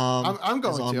 I'm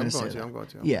going is to. all I'm gonna going say to. that. I'm going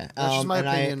to. Yeah, That's just my and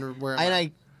opinion. Where I'm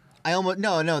at. I almost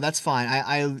no, that's fine.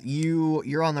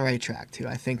 You're on the right track too.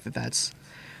 I think that's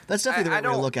definitely the right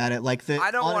way to look at it. Like I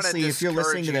don't want to honestly, if you're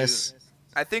listening to this,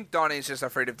 I think Donnie's just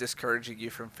afraid of discouraging you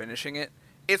from finishing it.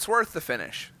 It's worth the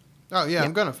finish. Oh yeah,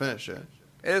 I'm going to finish it.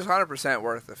 It is 100%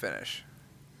 worth the finish.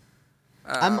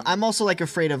 I'm also like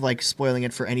afraid of like spoiling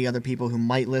it for any other people who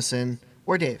might listen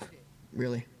or Dave,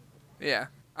 really. Yeah,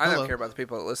 I Hello. don't care about the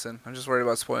people that listen. I'm just worried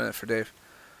about spoiling it for Dave.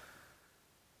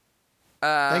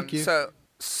 Thank you. So,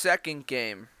 second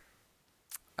game,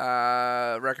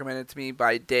 recommended to me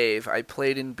by Dave. I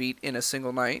played and beat in a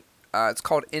single night. It's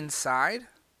called Inside.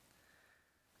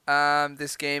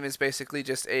 This game is basically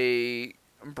just a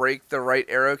break the right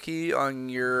arrow key on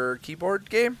your keyboard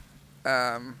game.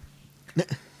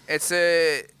 It's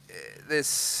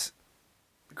this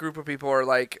group of people are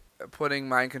like putting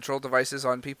mind control devices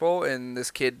on people, and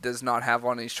this kid does not have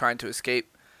one. He's trying to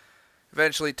escape.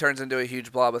 Eventually turns into a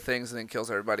huge blob of things and then kills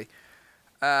everybody.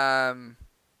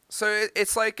 So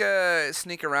it's like a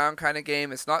sneak around kind of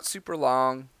game. It's not super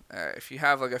long. If you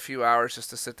have like a few hours just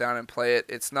to sit down and play it,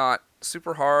 it's not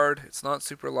super hard. It's not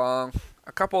super long.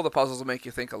 A couple of the puzzles will make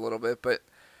you think a little bit, but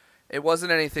it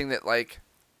wasn't anything that like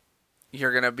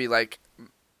you're gonna be like.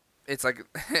 It's like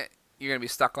you're gonna be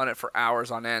stuck on it for hours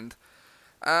on end.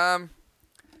 I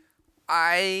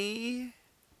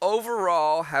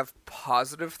overall have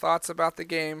positive thoughts about the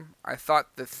game. I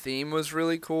thought the theme was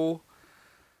really cool.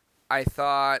 I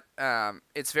thought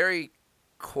it's very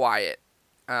quiet.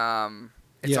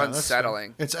 It's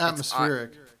unsettling. It's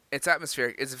atmospheric. It's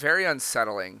atmospheric. It's very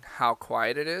unsettling how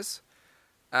quiet it is.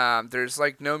 There's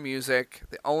like no music.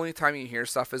 The only time you hear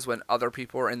stuff is when other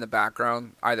people are in the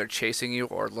background, either chasing you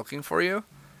or looking for you.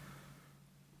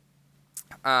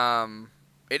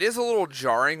 It is a little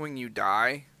jarring when you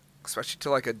die, especially to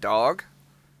like a dog,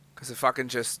 because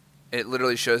it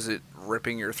literally shows it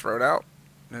ripping your throat out,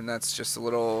 and that's just a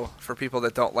little, for people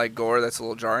that don't like gore, that's a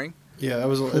little jarring. Yeah,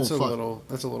 that's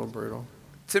a little brutal.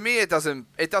 To me, it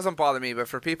doesn't bother me, but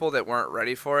for people that weren't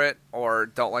ready for it or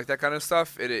don't like that kind of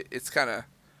stuff, it's kind of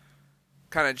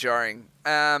jarring.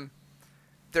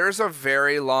 There's a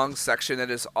very long section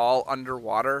that is all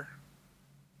underwater.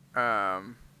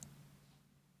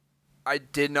 I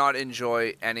did not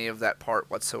enjoy any of that part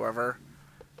whatsoever.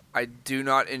 I do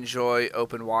not enjoy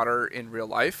open water in real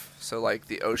life, so like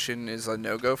the ocean is a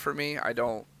no-go for me. I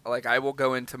will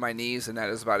go into my knees and that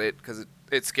is about it because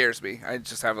it scares me. I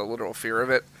just have a literal fear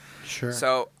of it. Sure.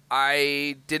 So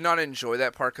I did not enjoy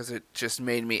that part because it just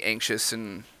made me anxious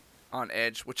and on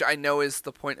edge, which I know is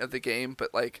the point of the game,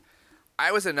 but like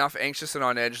I was enough anxious and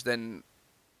on edge than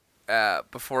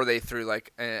before they threw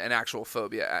like an actual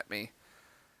phobia at me.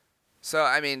 So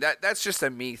I mean that's just a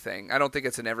me thing. I don't think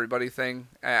it's an everybody thing.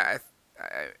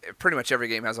 Pretty much every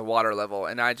game has a water level,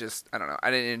 and I don't know. I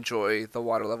didn't enjoy the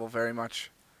water level very much.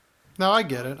 No, I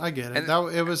get it. And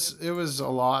It was a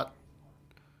lot.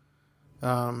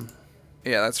 Yeah,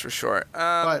 that's for sure.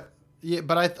 But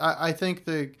I think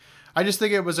I just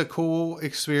think it was a cool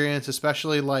experience,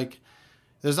 especially like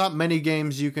there's not many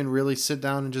games you can really sit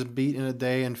down and just beat in a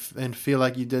day and feel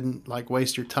like you didn't like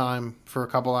waste your time for a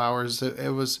couple hours.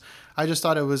 I just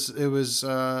thought it was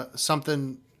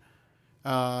something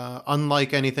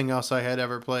unlike anything else I had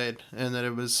ever played, and that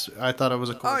I thought it was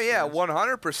a cool. Oh yeah, experience.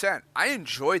 100%. I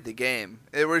enjoyed the game.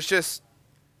 It was just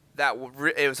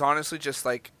it was honestly just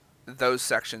like those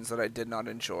sections that I did not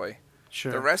enjoy.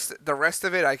 Sure. The rest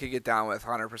of it I could get down with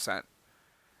 100%.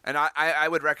 And I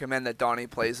would recommend that Donnie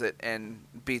plays it and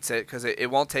beats it because it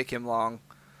won't take him long.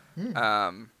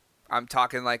 I'm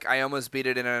talking like I almost beat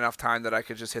it in enough time that I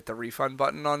could just hit the refund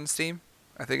button on Steam.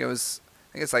 I think it's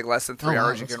like less than 3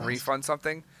 hours you can refund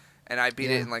something, and I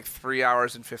beat it in like 3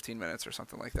 hours and 15 minutes or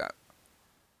something like that.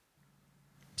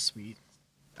 Sweet.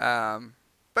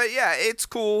 But but yeah, it's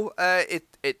cool.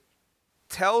 It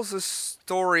tells a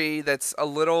story that's a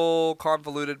little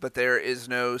convoluted, but there is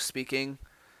no speaking.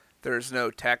 There's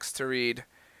no text to read.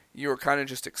 You're kind of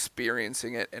just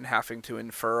experiencing it and having to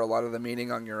infer a lot of the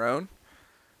meaning on your own.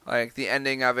 Like, the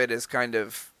ending of it is kind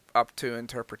of up to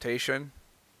interpretation.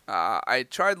 I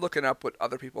tried looking up what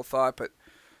other people thought, but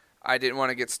I didn't want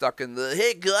to get stuck in the,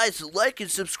 hey guys, like and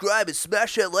subscribe and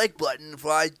smash that like button if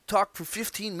I talk for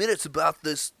 15 minutes about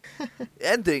this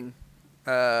ending.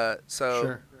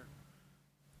 Sure.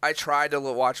 I tried to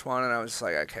watch one, and I was just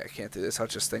like, okay, I can't do this. I'll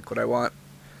just think what I want.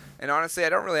 And honestly, I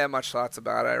don't really have much thoughts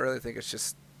about it. I really think it's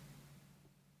just...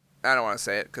 I don't want to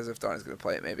say it, because if Donnie's going to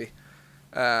play it, maybe.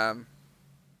 I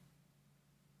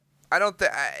don't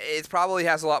think... It probably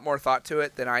has a lot more thought to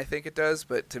it than I think it does,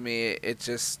 but to me, it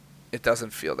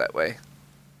doesn't feel that way.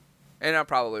 And I'm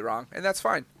probably wrong, and that's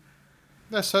fine.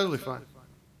 That's totally fine.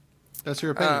 That's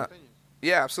your opinion.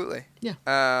 Yeah, absolutely. Yeah.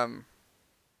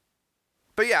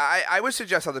 But yeah, I would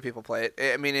suggest other people play it.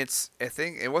 I mean, I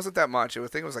think it wasn't that much. I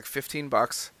think it was like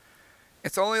 $15.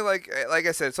 It's only like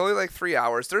I said, it's only like 3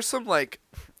 hours. There's some like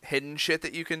hidden shit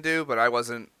that you can do, but I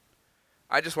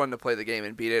just wanted to play the game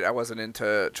and beat it. I wasn't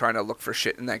into trying to look for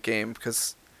shit in that game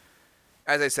because,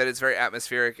 as I said, it's very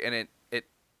atmospheric and I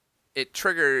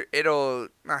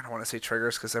don't want to say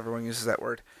triggers because everyone uses that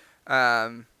word.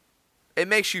 It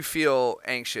makes you feel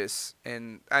anxious,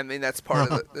 and I mean that's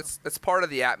part of that's part of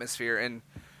the atmosphere, and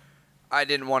I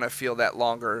didn't want to feel that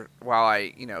longer while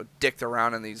I dicked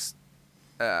around in these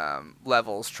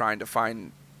levels trying to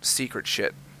find secret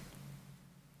shit.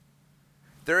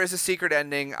 There is a secret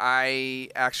ending. I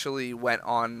actually went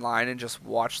online and just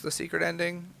watched the secret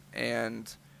ending,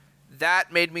 and that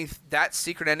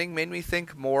secret ending made me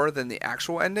think more than the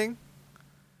actual ending.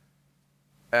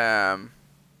 It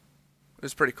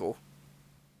was pretty cool.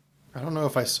 I don't know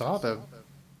if I saw the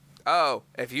Oh,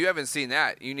 if you haven't seen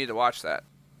that, you need to watch that.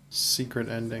 secret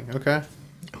ending. Okay.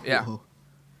 Yeah. Whoa.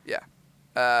 Yeah.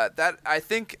 I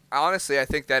think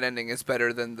that ending is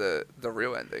better than the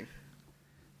real ending.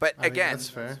 But I mean, again, that's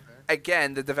fair.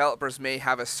 again, the developers may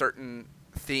have a certain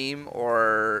theme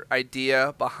or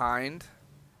idea behind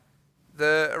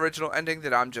the original ending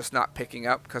that I'm just not picking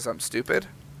up because I'm stupid.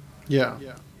 Yeah.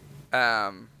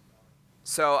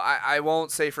 So I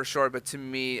won't say for sure, but to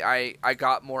me, I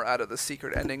got more out of the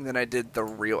secret ending than I did the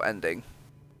real ending.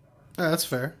 That's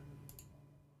fair.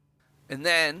 And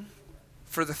then,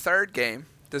 for the third game,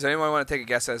 does anyone want to take a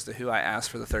guess as to who I asked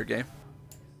for the third game?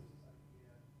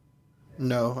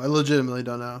 No, I legitimately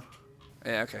don't know.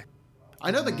 Yeah, okay.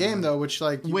 I know the game though, which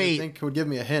like you would Wait. think would give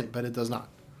me a hint, but it does not.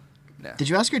 No. Did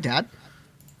you ask your dad?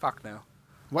 Fuck no.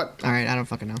 What? All right, I don't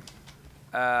fucking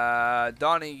know.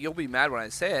 Donnie, you'll be mad when I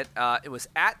say it. It was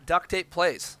at Duct Tape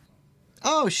Plays.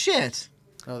 Oh shit!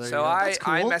 Oh, there So you go. That's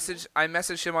cool. I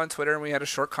messaged him on Twitter and we had a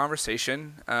short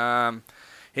conversation.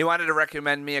 He wanted to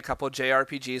recommend me a couple of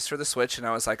JRPGs for the Switch, and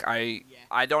I was like, I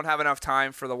don't have enough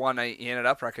time for the one he ended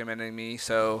up recommending me.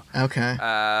 So Okay.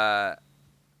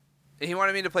 he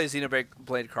wanted me to play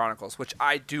Xenoblade Chronicles, which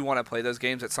I do want to play those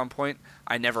games at some point.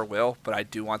 I never will, but I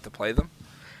do want to play them.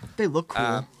 They look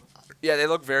cool. Yeah, they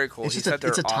look very cool. It's He just said they're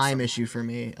it's a time awesome. issue for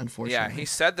me, unfortunately. Yeah, he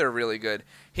said they're really good.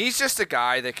 He's just a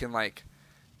guy that can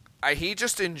he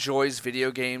just enjoys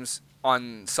video games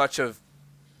on such a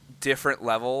different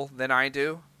level than I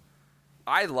do.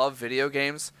 I love video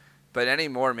games, but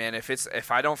anymore, man,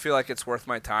 if I don't feel like it's worth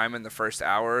my time in the first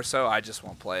hour or so, I just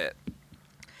won't play it.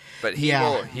 But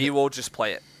he will just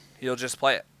play it. He'll just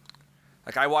play it.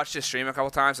 Like, I watched his stream a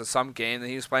couple times of some game that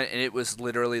he was playing, and it was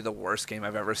literally the worst game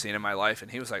I've ever seen in my life.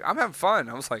 And he was like, I'm having fun.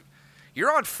 I was like,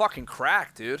 you're on fucking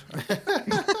crack, dude.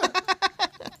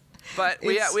 But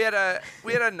we had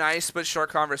a nice but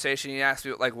short conversation. He asked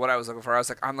me like what I was looking for. I was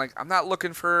like, I'm not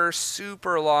looking for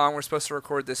super long. We're supposed to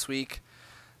record this week.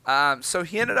 So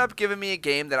he ended up giving me a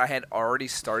game that I had already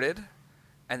started,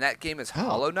 and that game is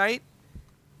Hollow Knight.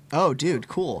 Oh, dude,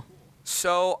 cool.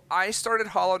 So I started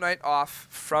Hollow Knight off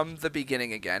from the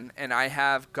beginning again, and I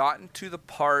have gotten to the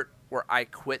part where I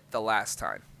quit the last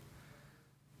time.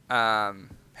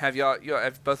 Have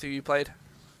both of you played?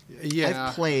 Yeah.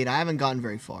 I've played. I haven't gotten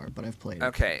very far, but I've played.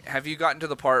 Okay. Have you gotten to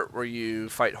the part where you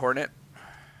fight Hornet?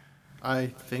 I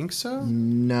think so.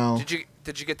 No.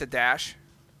 Did you get the dash?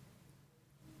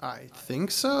 I think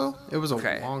so. It was a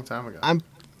Okay. long time ago.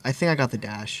 I think I got the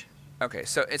dash. Okay,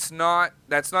 so that's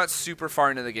not super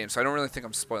far into the game, so I don't really think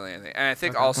I'm spoiling anything. And I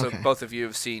think also Okay. both of you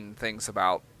have seen things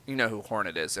about who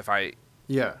Hornet is. If I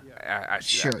Yeah.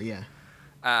 ask you that. Sure,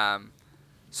 yeah.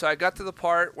 So I got to the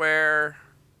part where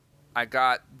I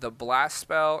got the blast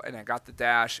spell and I got the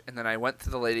dash, and then I went to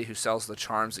the lady who sells the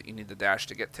charms that you need the dash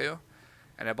to get to,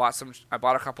 and I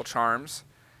bought a couple charms,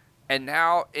 and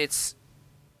now it's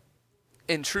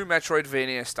in true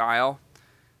Metroidvania style.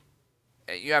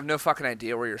 You have no fucking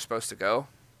idea where you're supposed to go.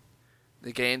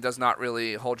 The game does not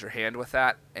really hold your hand with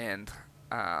that, and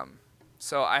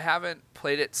so I haven't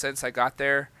played it since I got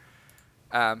there,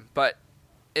 but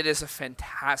it is a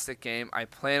fantastic game. I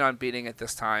plan on beating it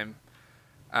this time.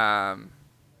 I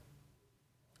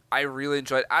really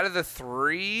enjoyed it. Out of the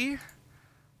 3,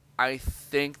 I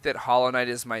think that Hollow Knight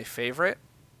is my favorite,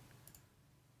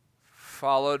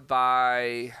 followed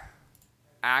by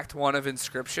Act 1 of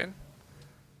Inscription,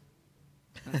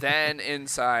 then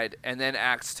Inside, and then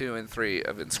Acts 2 and 3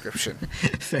 of Inscription.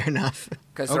 Fair enough.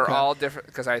 Because they're all different.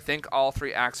 Because I think all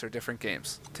 3 acts are different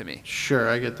games to me. Sure,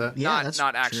 I get that. Yeah,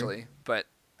 not actually, but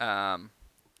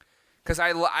because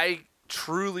I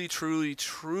truly, truly,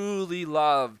 truly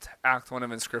loved Act 1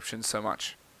 of Inscription so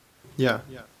much. Yeah.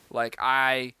 Like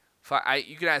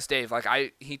you can ask Dave.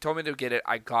 Like he told me to get it.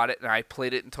 I got it, and I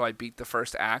played it until I beat the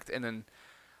first act, and then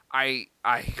I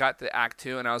got the Act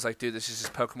 2, and I was like, dude, this is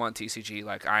just Pokemon TCG.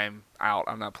 Like, I'm out.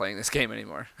 I'm not playing this game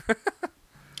anymore.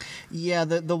 Yeah,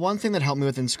 the one thing that helped me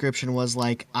with Inscription was,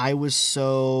 like, I was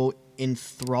so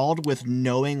enthralled with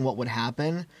knowing what would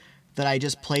happen that I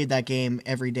just played that game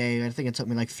every day. I think it took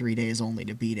me, like, 3 days only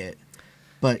to beat it.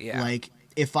 But, like,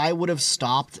 if I would have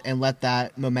stopped and let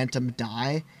that momentum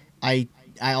die, I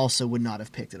also would not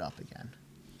have picked it up again.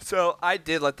 So I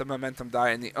did let the momentum die,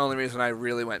 and the only reason I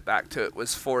really went back to it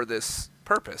was for this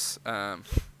purpose.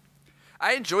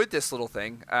 I enjoyed this little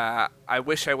thing. I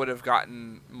wish I would have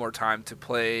gotten more time to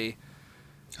play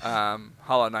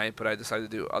Hollow Knight, but I decided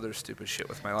to do other stupid shit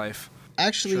with my life.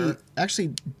 Actually,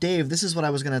 Dave, this is what I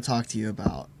was going to talk to you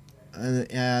about.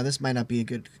 This might not be a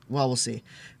good... Well, we'll see.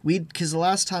 Because the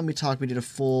last time we talked, we did a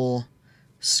full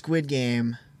Squid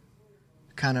Game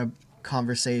kind of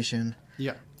conversation.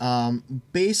 Yeah.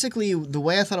 Basically, the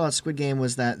way I thought about Squid Game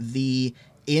was that the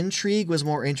intrigue was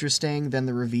more interesting than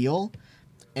the reveal,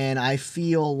 and I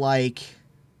feel like...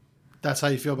 That's how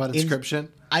you feel about Inscription?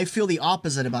 I feel the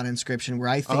opposite about Inscription, where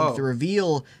I think the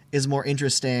reveal is more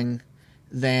interesting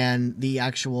than the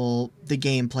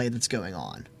gameplay that's going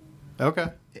on. Okay.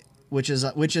 Which is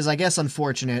I guess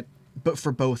unfortunate, but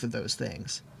for both of those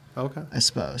things. Okay. I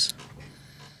suppose.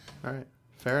 All right.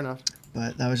 Fair enough.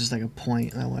 But that was just like a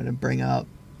point I wanted to bring up.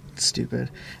 It's stupid.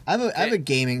 I have a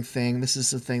gaming thing. This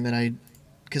is the thing that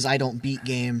because I don't beat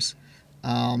games,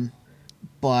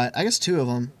 but I guess 2 of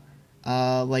them.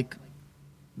 Like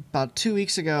about 2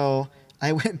 weeks ago,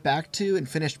 I went back to and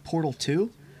finished Portal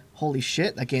 2. Holy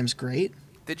shit, that game's great.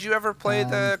 Did you ever play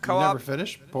the You co-op? never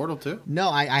finished Portal 2? No,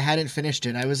 I hadn't finished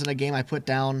it. I was in a game I put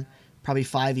down probably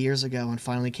 5 years ago and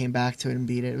finally came back to it and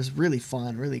beat it. It was really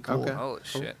fun, really cool. Okay. Holy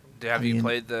shit. Have you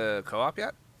played the co-op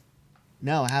yet?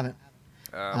 No, I haven't.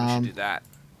 We should do that.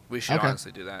 We should Okay.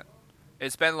 honestly do that.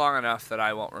 It's been long enough that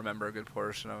I won't remember a good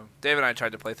portion of them. Dave and I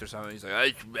tried to play through some, and he's like,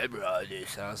 I remember all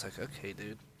this. And I was like, okay,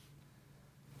 dude.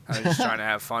 I was just trying to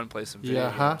have fun, play some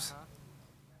video games.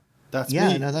 That's Yeah,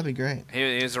 me. no, that'd be great.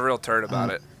 He was a real turd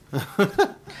about it.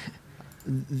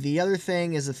 The other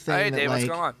thing is a thing Hey, that, Dave, like,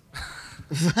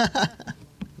 what's going on?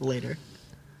 later.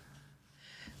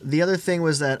 The other thing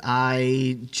was that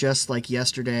I just, like,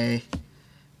 yesterday,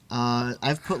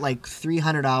 I've put like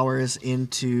 300 hours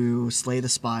into Slay the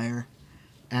Spire,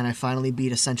 and I finally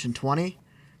beat Ascension 20,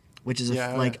 which is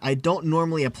like, I don't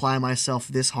normally apply myself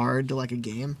this hard to like a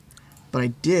game, but I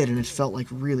did, and it felt like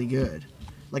really good.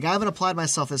 Like, I haven't applied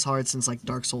myself this hard since like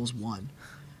Dark Souls 1,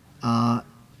 and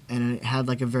it had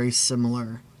like a very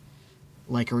similar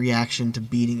like reaction to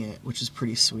beating it, which is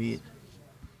pretty sweet.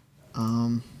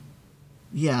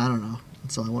 Yeah, I don't know.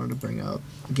 That's all I wanted to bring up.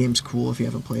 The game's cool if you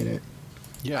haven't played it.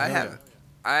 Yeah,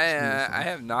 I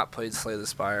have not played Slay the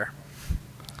Spire.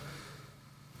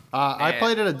 I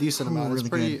played it a decent amount. It's really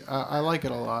pretty. good. I like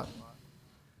it a lot.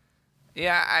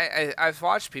 Yeah, I've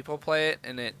watched people play it,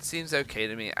 and it seems okay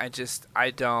to me.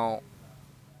 I don't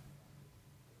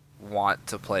want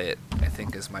to play it, I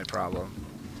think is my problem.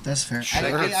 That's fair.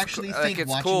 Like, I it's, actually like, think it's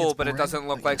watching cool, it's but it boring, doesn't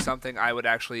look but like yeah. something I would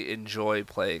actually enjoy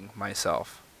playing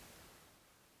myself.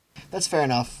 That's fair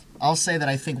enough. I'll say that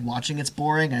I think watching it's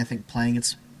boring, and I think playing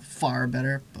it's far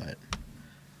better, but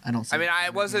I don't. I mean, I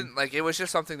wasn't like, it was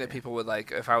just something that people would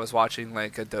like. If I was watching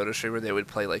like a Dota streamer, they would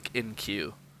play like in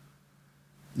queue.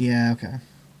 Yeah. Okay.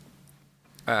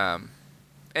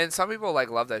 And some people like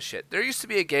love that shit. There used to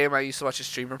be a game I used to watch a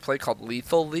streamer play called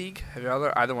Lethal League. Have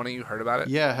either one of you heard about it?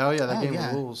 Yeah, hell yeah, that Oh, game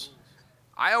yeah. rules.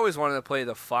 I always wanted to play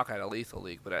the fuck out of Lethal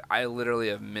League, but I literally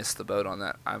have missed the boat on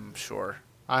that, I'm sure.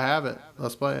 I have it.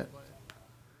 Let's play it.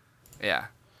 Yeah.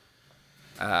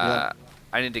 Yeah.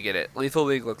 I need to get it. Lethal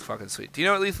League looked fucking sweet. Do you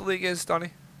know what Lethal League is,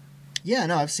 Donnie? Yeah,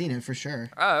 no, I've seen it for sure.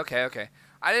 Oh, okay.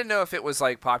 I didn't know if it was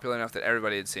like popular enough that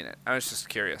everybody had seen it. I was just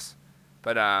curious,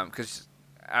 but because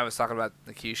I was talking about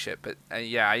the queue shit. But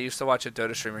yeah, I used to watch a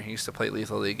Dota streamer. He used to play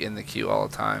Lethal League in the queue all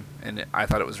the time, and I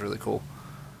thought it was really cool.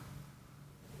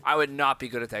 I would not be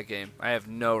good at that game. I have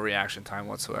no reaction time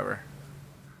whatsoever.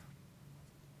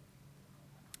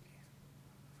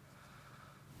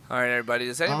 All right, everybody.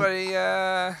 Does anybody?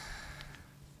 I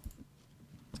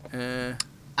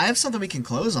have something we can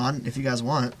close on if you guys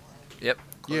want. Yep.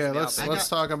 Yeah, let's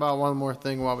talk about one more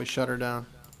thing while we shut her down.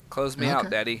 Close me out,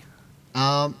 Daddy.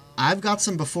 I've got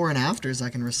some before and afters I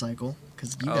can recycle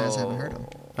because you guys haven't heard them.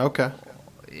 Okay.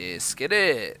 Yes, get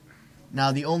it.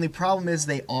 Now the only problem is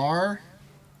they are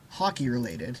hockey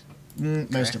related,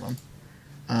 most of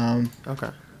them. Okay.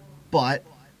 But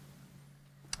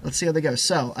let's see how they go.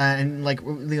 So, and like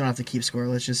we don't have to keep score.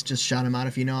 Let's just shout them out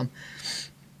if you know them.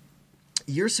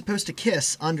 You're supposed to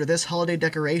kiss under this holiday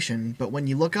decoration, but when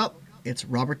you look up, it's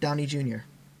Robert Downey Jr.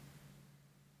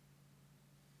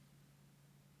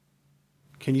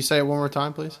 Can you say it one more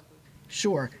time, please?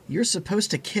 Sure. You're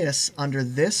supposed to kiss under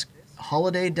this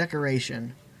holiday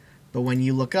decoration, but when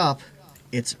you look up,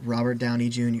 it's Robert Downey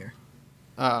Jr.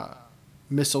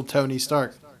 Missile Tony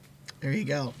Stark. There you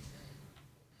go.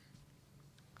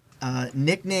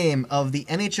 Nickname of the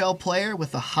NHL player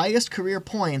with the highest career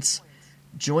points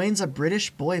joins a British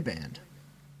boy band.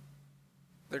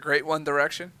 The Great One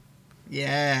Direction.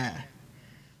 Yeah.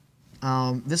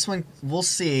 This one, we'll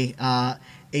see. A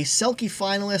Selkie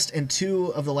finalist in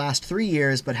 2 of the last 3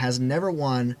 years, but has never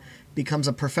won, becomes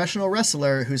a professional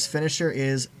wrestler whose finisher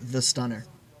is the Stunner.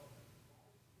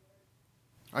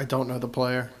 I don't know the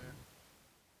player.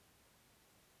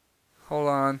 Hold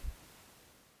on.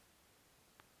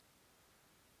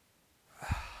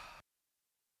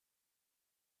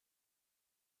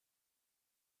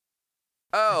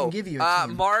 Oh, give you a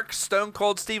team. Mark Stone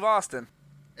Cold Steve Austin.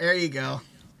 There you go.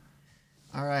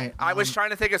 All right. I was trying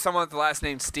to think of someone with the last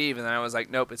name Steve, and then I was like,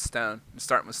 nope, it's Stone. I'm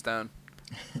starting with Stone.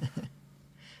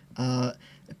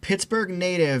 Pittsburgh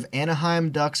native Anaheim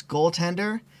Ducks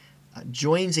goaltender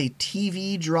joins a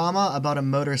TV drama about a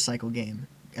motorcycle gang.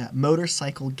 I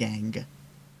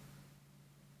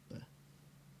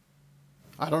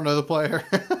don't know the player.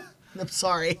 I'm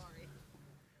sorry.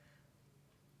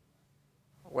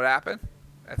 What happened?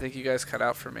 I think you guys cut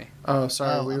out for me. Oh,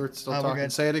 sorry. We were still we're talking.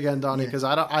 good. Say it again, Donnie, because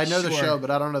I know the Sure. show,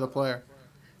 but I don't know the player.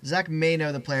 Zach may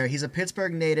know the player. He's a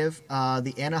Pittsburgh native.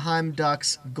 The Anaheim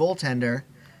Ducks goaltender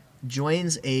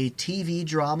joins a TV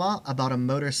drama about a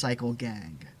motorcycle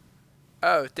gang.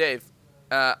 Oh, Dave,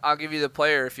 I'll give you the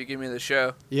player if you give me the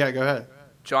show. Yeah, go ahead.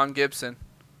 John Gibson.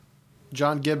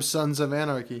 John Gibbs, Sons of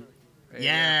Anarchy. There you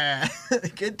Yeah,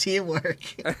 good teamwork.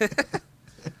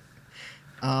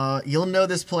 You'll know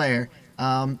this player.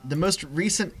 The most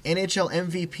recent NHL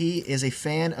MVP is a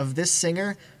fan of this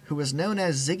singer who was known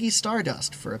as Ziggy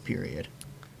Stardust for a period.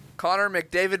 Connor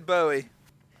McDavid Bowie.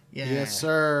 Yeah. Yes,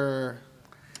 sir.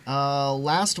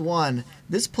 Last one.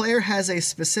 This player has a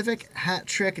specific hat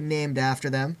trick named after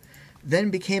them,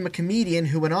 then became a comedian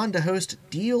who went on to host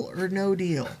Deal or No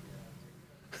Deal.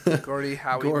 Gordy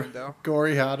Howie Mandel.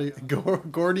 Gordy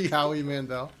Howie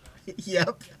Mandel.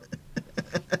 Yep.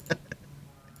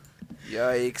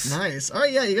 Yikes. Nice. All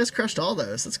right, yeah, you guys crushed all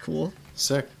those. That's cool.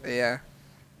 Sick. Yeah.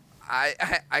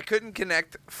 I couldn't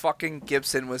connect fucking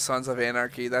Gibson with Sons of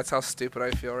Anarchy. That's how stupid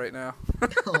I feel right now.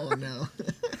 Oh, no.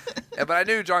 Yeah, but I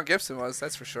knew who John Gibson was,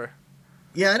 that's for sure.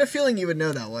 Yeah, I had a feeling you would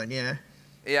know that one, yeah.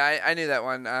 Yeah, I knew that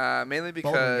one, mainly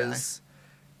because,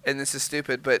 and this is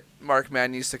stupid, but Mark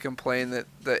Madden used to complain that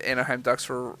the Anaheim Ducks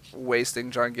were wasting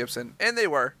John Gibson, and they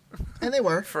were. And they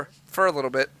were. For a little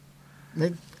bit.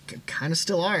 They kind of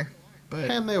still are. But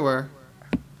And they were.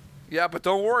 Yeah, but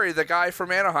don't worry, the guy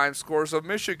from Anaheim scores of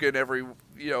Michigan every,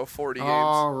 40 games.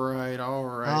 All right.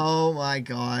 oh my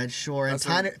God, sure. And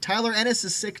Tyler Ennis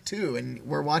is sick too, and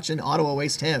we're watching Ottawa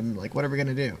waste him. Like, what are we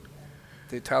gonna do?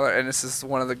 Dude, Tyler Ennis is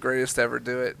one of the greatest to ever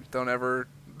do it. Don't ever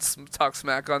talk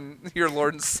smack on your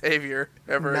Lord and Savior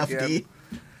ever again.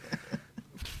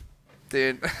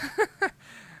 Dude.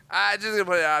 I just gonna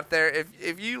put it out there.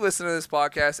 If you listen to this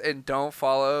podcast and don't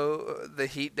follow the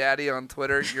Heat Daddy on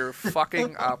Twitter, you're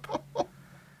fucking up.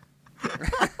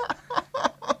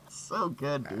 So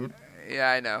good, dude. Yeah,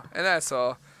 I know. And that's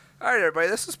all. All right, everybody.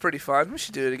 This was pretty fun. We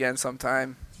should do it again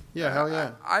sometime. Yeah, hell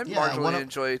yeah. I marginally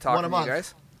enjoy talking to you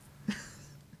guys.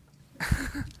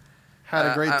 Had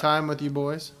a great time with you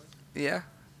boys. Yeah.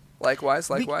 Likewise.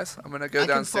 I'm going to go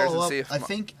downstairs and see if...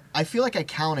 I feel like I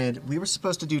counted. We were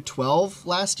supposed to do 12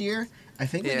 last year. I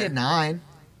think we did 9.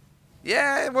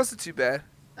 Yeah, it wasn't too bad.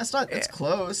 That's not. It's Yeah.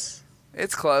 close.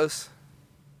 It's close.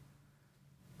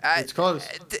 It's close.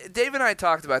 Dave and I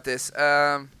talked about this.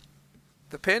 The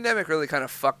pandemic really kind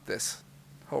of fucked this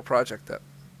whole project up.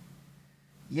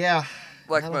 Yeah.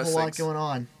 Like not a most whole lot things. going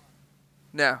on.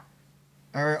 No.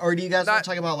 Or do you guys want Not- to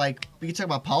talk about we can talk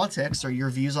about politics or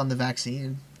your views on the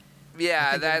vaccine? I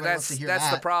Yeah, think everybody wants that's to hear the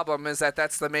that. problem is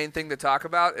that's the main thing to talk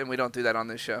about, and we don't do that on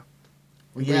this show.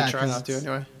 Well, We yeah, try 'cause not to it's-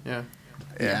 anyway. Yeah.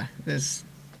 Yeah. There's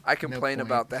I complain point.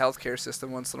 about the healthcare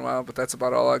system once in a while, but that's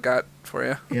about all I got for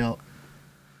you. you know.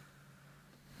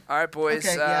 All right, boys.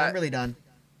 Okay. Yeah, I'm really done.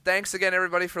 Thanks again,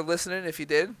 everybody, for listening. If you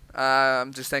did,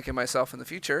 I'm just thanking myself in the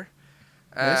future.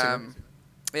 Amazing.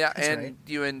 Yeah, That's and right.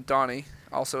 you and Donnie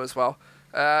also as well.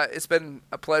 It's been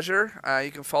a pleasure.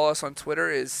 You can follow us on Twitter.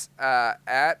 Is @_dsin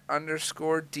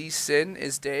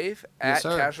is Dave. Yes,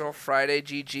 sir.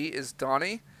 @CasualFridayGG is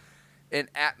Donnie.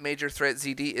 And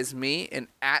 @MajorThreatZD is me. And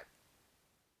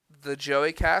 @the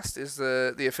JoeyCast is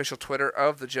the official Twitter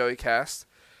of the JoeyCast.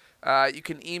 You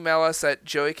can email us at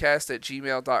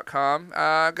joeycast@gmail.com. Go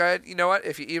ahead. You know what?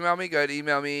 If you email me, go ahead and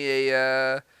email me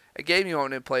a game you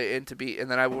want to play in to beat, and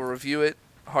then I will review it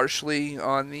harshly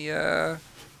on the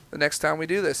next time we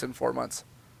do this in 4 months.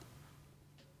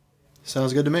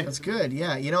 Sounds good to me. That's good.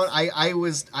 Yeah. You know what?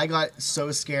 I got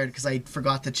so scared because I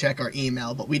forgot to check our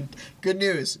email. But good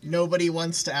news. Nobody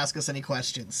wants to ask us any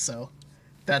questions. So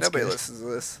that's Nobody good. listens to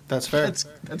this. That's fair.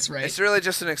 That's right. It's really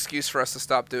just an excuse for us to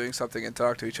stop doing something and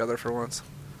talk to each other for once.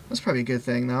 That's probably a good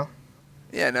thing, though.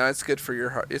 Yeah, no, it's good for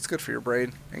your heart. It's good for your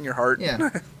brain and your heart. Yeah.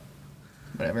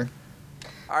 Whatever.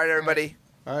 All right, everybody.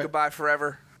 All right. Goodbye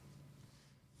forever.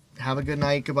 Have a good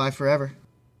night. Goodbye forever.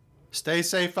 Stay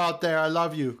safe out there. I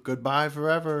love you. Goodbye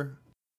forever.